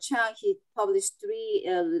 Edward Chang, he published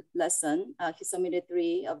 3 lessons. He submitted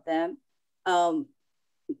 3 of them.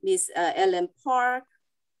 Ms. Ellen Park,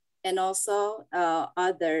 and also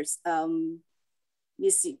others,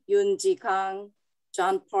 Ms. Yoon Ji Kang,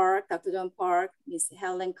 John Park, Dr. John Park, Ms.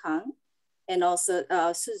 Helen Kang, and also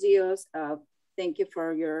Suzios, thank you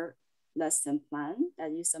for your lesson plan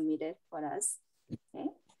that you submitted for us. Okay.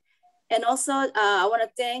 And also, I want to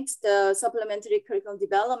thank the Supplementary Curriculum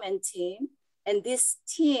Development team. And this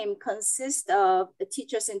team consists of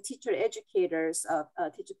teachers and teacher educators,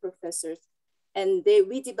 teacher professors. And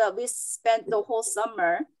we spent the whole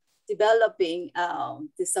summer developing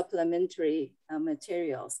the supplementary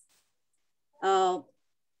materials. Let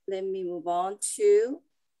me move on to,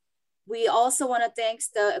 we also want to thank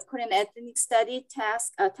the Korean Ethnic Study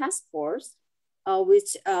Task Force,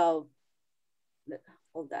 which, hold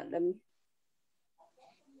on, let me,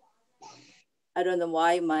 I don't know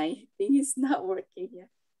why my thing is not working here.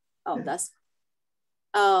 Oh, that's,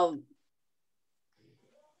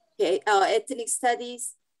 okay, ethnic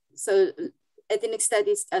studies. So ethnic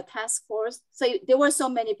studies task force. So there were so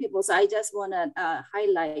many people. So I just want to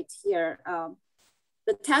highlight here.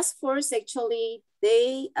 The task force actually,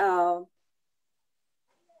 they,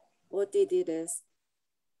 what they did is,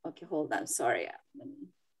 okay, hold on, sorry.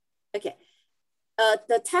 Okay.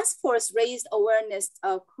 The task force raised awareness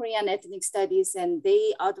of Korean ethnic studies, and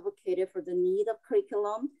they advocated for the need of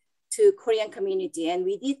curriculum to Korean community. And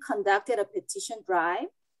we did conducted a petition drive.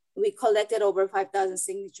 We collected over 5,000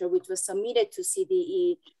 signatures, which was submitted to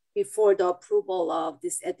CDE before the approval of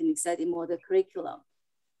this ethnic study model curriculum.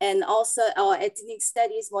 And also our ethnic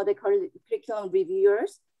studies model curriculum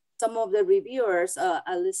reviewers, some of the reviewers are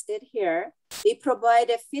listed here. They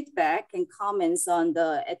provided feedback and comments on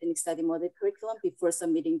the ethnic study model curriculum before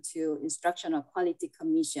submitting to Instructional Quality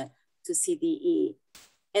Commission to CDE.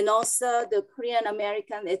 And also the Korean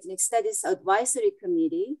American Ethnic Studies Advisory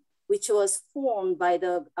Committee, which was formed by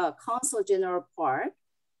the Consul General Park.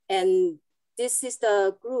 And this is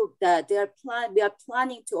the group that we are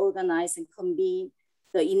planning to organize and convene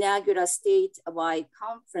the inaugural statewide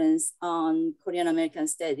conference on Korean American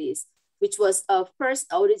Studies, which was first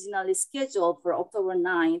originally scheduled for October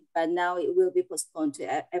 9th, but now it will be postponed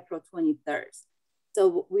to April 23rd.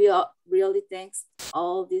 So we are really thanks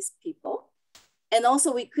all these people. And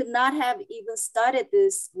also we could not have even started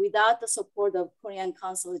this without the support of Korean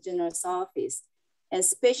Consul General's office. And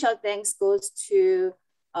special thanks goes to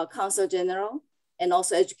Consul General and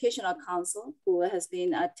also Educational Council, who has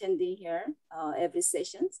been attending here every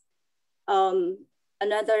sessions.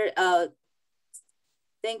 Another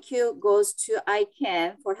thank you goes to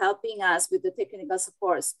IKEN for helping us with the technical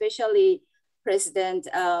support, especially President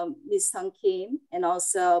Ms. Sung Kim and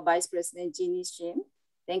also Vice President Jeannie Shim.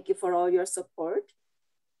 Thank you for all your support.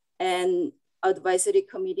 And advisory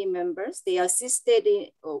committee members, they assisted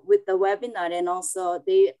with the webinar, and also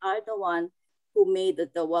they are the one who made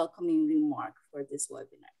the welcoming remark for this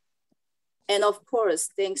webinar. And of course,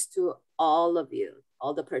 thanks to all of you,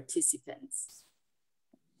 all the participants.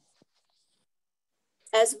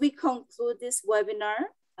 As we conclude this webinar,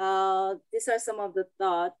 these are some of the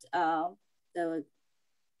the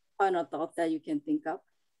final thought that you can think of.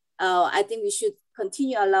 I think we should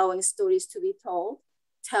continue allowing stories to be told,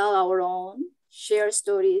 tell our own, share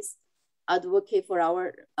stories, advocate for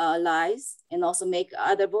our lives, and also make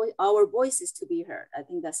our voices to be heard. I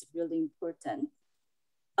think that's really important.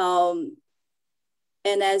 And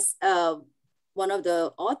as one of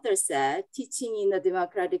the authors said, teaching in a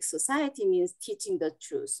democratic society means teaching the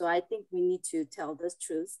truth. So I think we need to tell the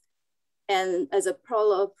truth. And as a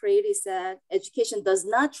Paulo Freire said, education does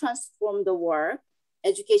not transform the world.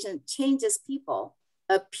 Education changes people,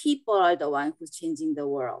 but people are the ones who's changing the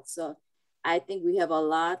world. So I think we have a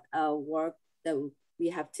lot of work that we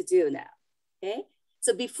have to do now, okay?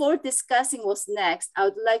 So before discussing what's next, I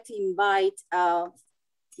would like to invite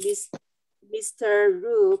Mr.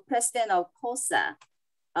 Ru, President of COSA,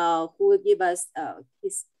 who will give us, who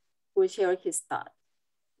will share his thought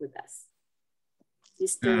with us.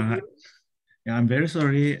 Mr. Ru. Yeah, I'm very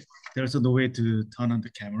sorry. There's no way to turn on the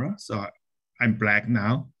camera, so I'm black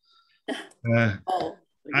now.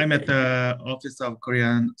 I'm at the Office of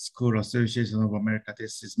Korean School Association of America.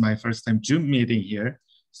 This is my first time Zoom meeting here.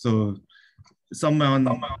 So someone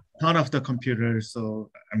turned off the computer,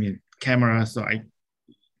 so I mean camera, so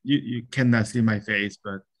you cannot see my face,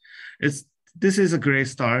 but this is a great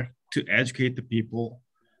start to educate the people,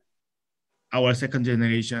 our second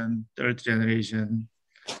generation, third generation,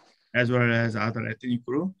 as well as other ethnic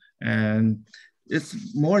group. And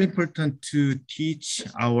it's more important to teach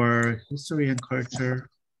our history and culture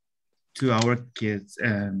to our kids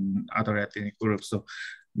and other ethnic groups. So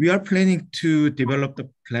we are planning to develop the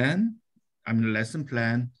plan, lesson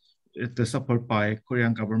plan, with the support by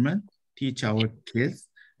Korean government, teach our kids.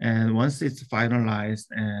 And once it's finalized,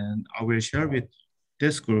 and I will share with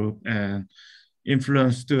this group and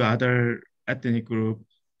influence to other ethnic group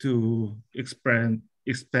to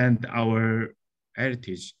expand our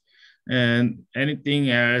heritage. And anything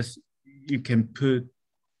else we can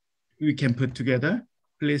put together,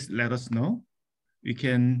 please let us know. We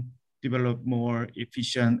can develop more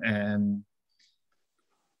efficient and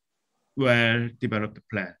well-developed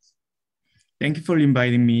plans. Thank you for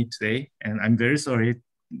inviting me today, and I'm very sorry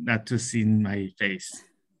not to see my face.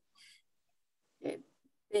 Okay,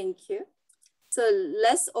 thank you. So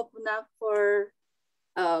let's open up for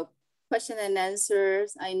question and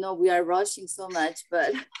answers. I know we are rushing so much,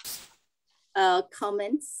 but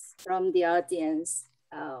comments from the audience.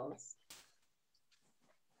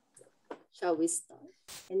 Shall we start?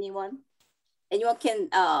 Anyone? Anyone can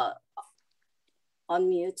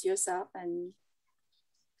unmute yourself and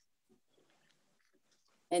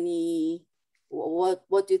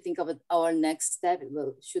what do you think of our next step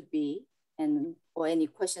should be, and or any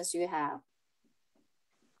questions you have?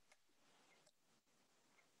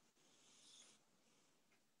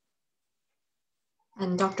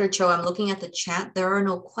 And Dr. Cho, I'm looking at the chat. There are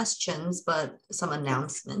no questions, but some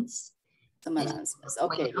announcements. Some announcements.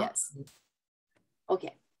 Okay, yes.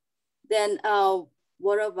 Okay. Then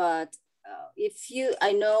what about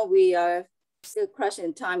I know we are still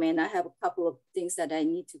crushing time, and I have a couple of things that I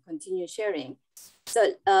need to continue sharing.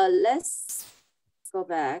 So let's go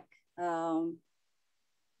back. Let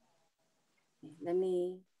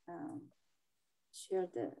me share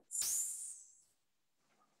this.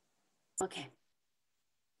 Okay.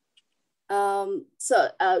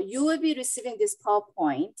 So you will be receiving this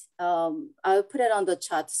PowerPoint. I'll put it on the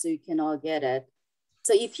chat so you can all get it.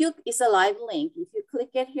 So it's a live link. If you click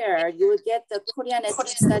it here, you will get the Korean ethnic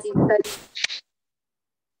study.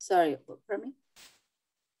 Sorry, pardon me.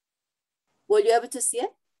 Were you able to see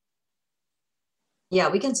it? Yeah,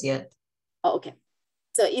 we can see it. Oh, okay.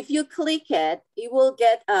 So if you click it, it will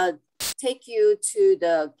take you to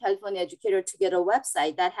the California Educator Together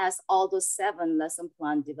website that has all those 7 lesson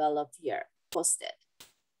plans developed here, posted.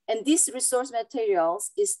 And these resource materials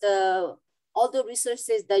is all the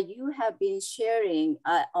resources that you have been sharing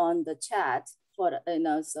on the chat for,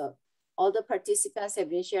 so all the participants have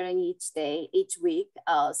been sharing each day, each week.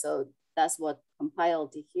 So that's what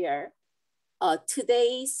compiled here.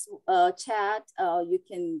 Today's chat, you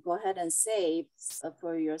can go ahead and save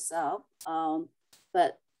for yourself.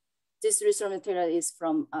 But this resource material is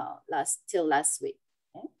from till last week.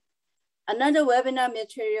 Okay? Another webinar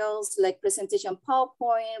materials like presentation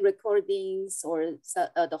PowerPoint, recordings, or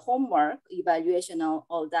the homework, evaluation,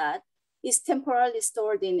 all that is temporarily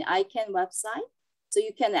stored in IKEN website. So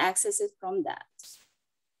you can access it from that.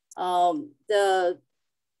 The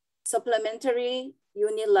supplementary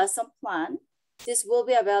unit lesson plan, this will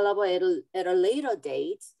be available at a later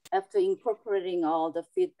date after incorporating all the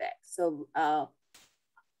feedback. So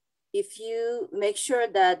if you make sure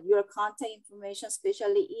that your contact information,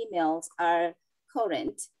 especially emails, are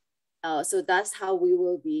current, so that's how we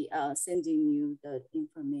will be sending you the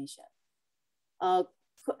information.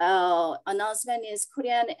 Announcement is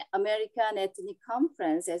Korean American Ethnic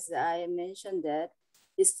Conference, as I mentioned, that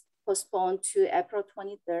is postponed to April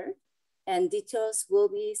 23rd, and details will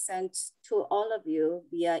be sent to all of you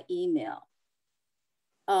via email.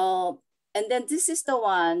 And then this is the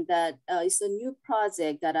one that is a new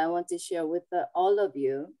project that I want to share with all of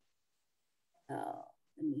you.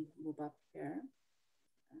 Let me move up here.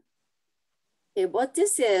 Okay, what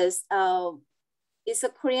this is a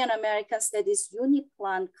Korean American Studies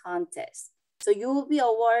Uniplan contest. So you will be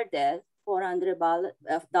awarded $400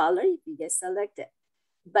 if you get selected.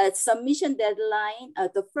 But submission deadline,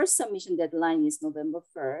 the first submission deadline is November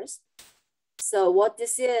 1st. So what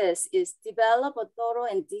this is develop a thorough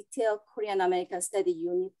and detailed Korean American Study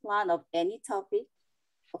unit plan of any topic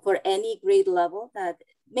for any grade level that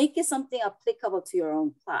make it something applicable to your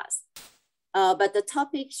own class. But the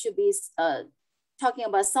topic should be talking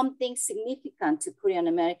about something significant to Korean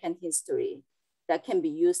American history that can be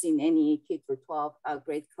used in any K-12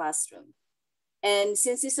 grade classroom. And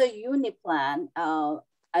since it's a unit plan,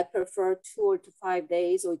 I prefer 2 to 5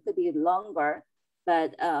 days, or it could be longer,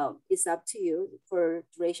 but it's up to you for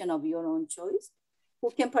duration of your own choice.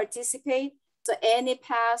 Who can participate? So any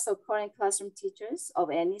past or current classroom teachers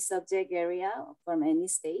of any subject area from any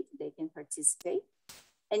state, they can participate.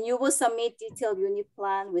 And you will submit detailed unit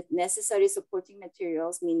plan with necessary supporting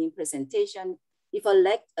materials, meaning presentation. If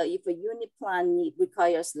a unit plan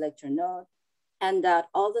requires lecture note, and that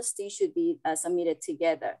all those things should be submitted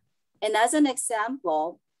together. And as an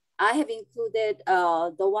example, I have included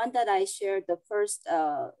the one that I shared the first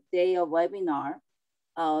day of webinar,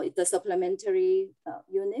 the supplementary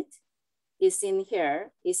unit is in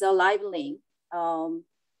here. It's a live link.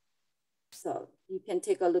 So you can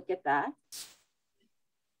take a look at that.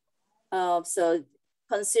 So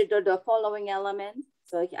consider the following element.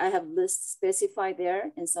 So I have list specified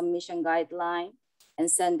there in submission guideline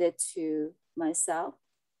and send it to myself.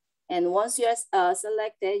 And once you're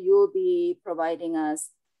selected, you will be providing us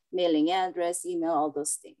mailing address, email, all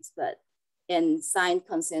those things, and signed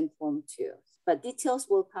consent form too. But details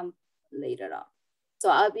will come later on. So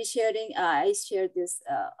I'll be sharing, I shared this,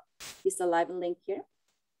 is a live link here.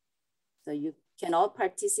 So you can all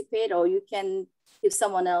participate, or you can give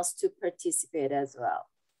someone else to participate as well.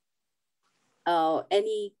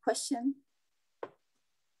 Any question?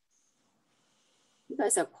 You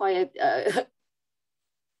guys are quiet,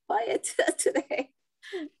 quiet today.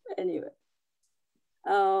 Anyway.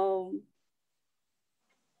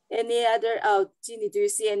 Any other, Jeannie, do you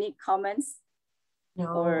see any comments? No.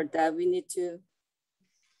 Or that we need to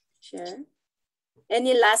share?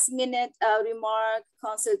 Any last minute remark,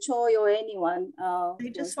 Council Choi or anyone?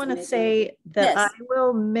 I just want to say that I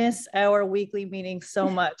will miss our weekly meeting so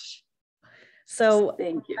much. So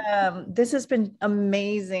thank you. This has been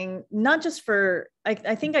amazing, not just for,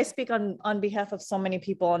 I think I speak on behalf of so many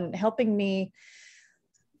people on helping me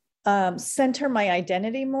center my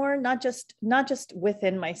identity more, not just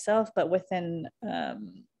within myself, but within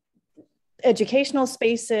educational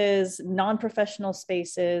spaces, non-professional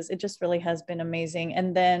spaces. It just really has been amazing.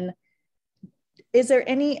 And then, is there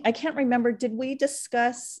any, I can't remember, did we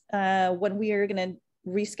discuss when we are going to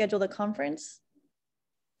reschedule the conference?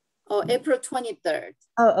 Oh, April 23rd.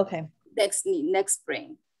 Oh, okay. Next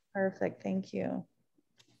spring. Perfect, thank you.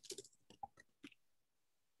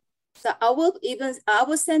 So I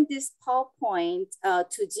will send this PowerPoint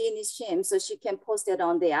to Jeannie Shim so she can post it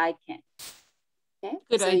on the IKEN. Okay.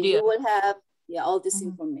 Good so idea. You will have all this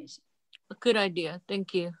information. A good idea.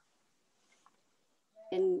 Thank you.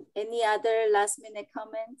 And any other last minute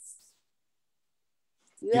comments?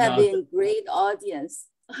 You have been a great audience.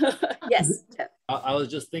 Yes. I was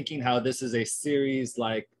just thinking how this is a series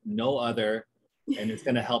like no other, and it's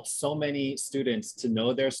going to help so many students to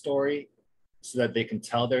know their story so that they can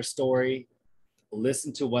tell their story,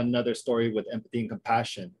 listen to one another's story with empathy and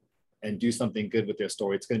compassion, and do something good with their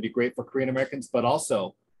story. It's going to be great for Korean Americans, but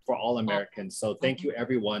also for all Americans. So thank you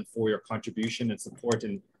everyone for your contribution and support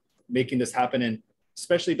in making this happen. And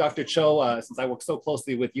especially Dr. Cho, since I work so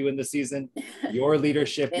closely with you in the season, your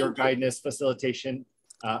leadership, your guidance, facilitation,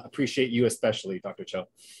 appreciate you especially, Dr. Cho.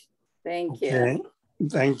 Thank you.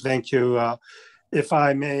 Okay. Thank you. If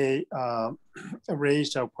I may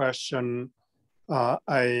raise a question,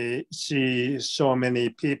 I see so many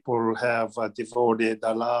people have devoted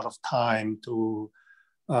a lot of time to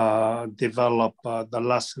develop the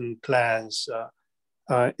lesson plans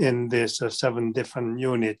in these 7 different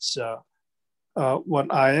units.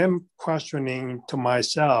 What I am questioning to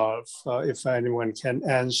myself, if anyone can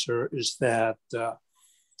answer, is that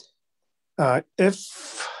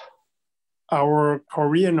if our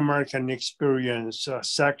Korean American experience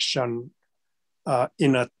section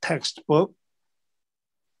in a textbook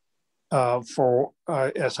for,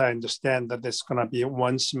 as I understand that it's gonna be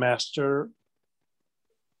 1 semester.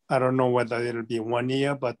 I don't know whether it'll be 1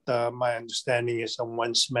 year, but my understanding is a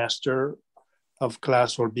 1 semester of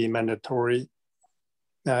class will be mandatory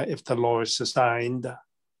if the law is signed.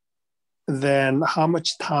 Then how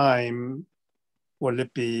much time will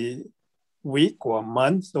it be, week or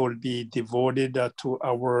month, will be devoted to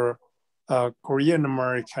our Korean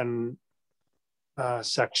American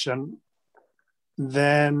section?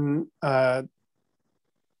 Then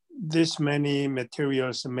this many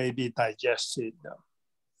materials may be digested.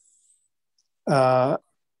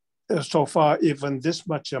 So far, even this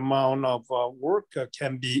much amount of work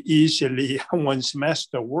can be easily 1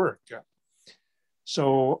 semester work.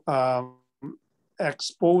 So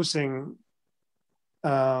exposing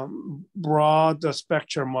broad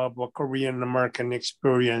spectrum of Korean American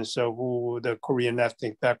experience, who the Korean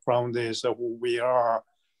ethnic background is, who we are,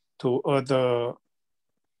 to other.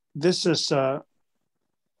 This is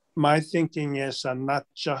my thinking is not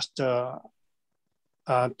just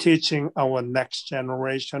teaching our next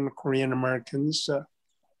generation Korean Americans.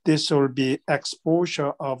 This will be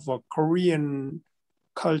exposure of Korean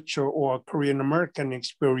culture or Korean American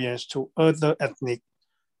experience to other ethnic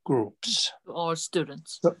groups. All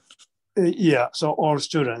students. So, yeah, so all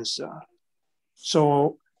students.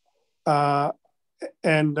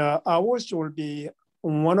 And ours will be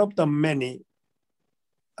one of the many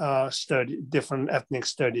different ethnic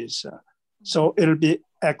studies. So it'll be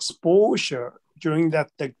exposure during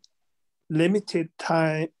that the limited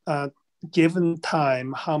time, given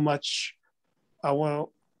time, how much our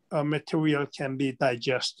material can be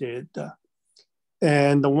digested.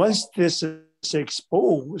 And once this is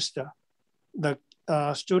exposed, the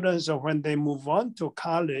students, when they move on to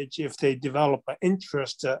college, if they develop an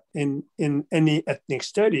interest in any ethnic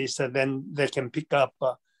studies, then they can pick up,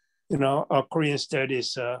 Korean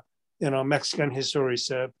studies, Mexican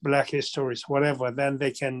histories, Black histories, whatever. Then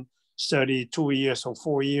they can study 2 years or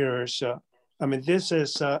 4 years. I mean, this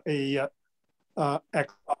is a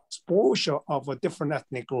exposure of different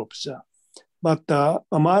ethnic groups. But the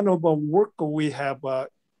amount of work we have,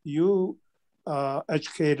 you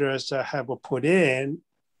educators have put in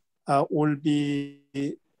will be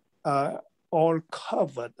all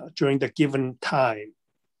covered during the given time.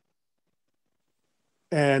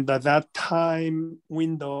 And that time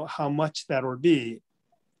window, how much that will be,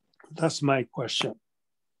 that's my question.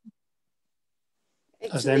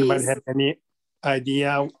 Does anybody have any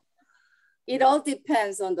idea? It all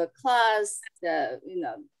depends on the class,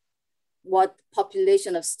 what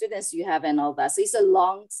population of students you have and all that. So it's a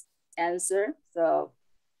long answer. So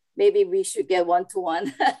maybe we should get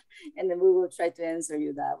one-to-one and then we will try to answer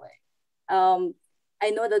you that way. I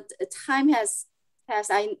know that time has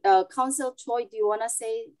passed. Council Choi, do you want to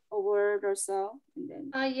say a word or so?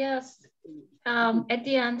 And then... Yes. At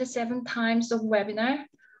the end, the 7 times of webinar,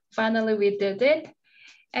 finally we did it.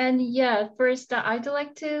 And yeah, first I'd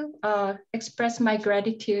like to express my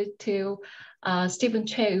gratitude to Stephen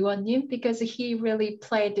Choi 의원님, because he really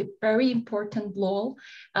played a very important role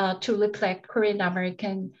to reflect Korean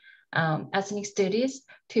American ethnic studies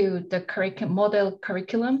to the model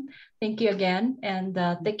curriculum. Thank you again, and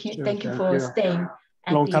thank you for staying.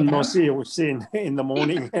 Long time no see. We've seen in the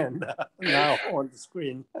morning and now on the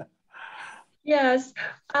screen. Yes,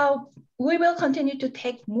 we will continue to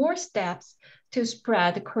take more steps to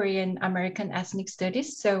spread Korean American ethnic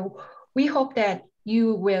studies. So we hope that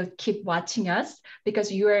you will keep watching us, because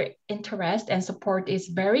your interest and support is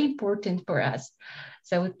very important for us.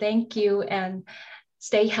 So thank you, and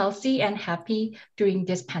stay healthy and happy during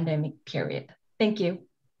this pandemic period. Thank you.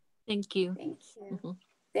 Thank you. Thank you.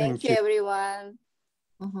 Thank you, everyone.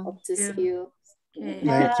 Hope to see you.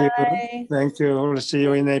 Thank you. Thank you. We'll see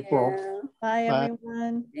you in April. Bye,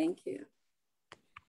 everyone. Thank you.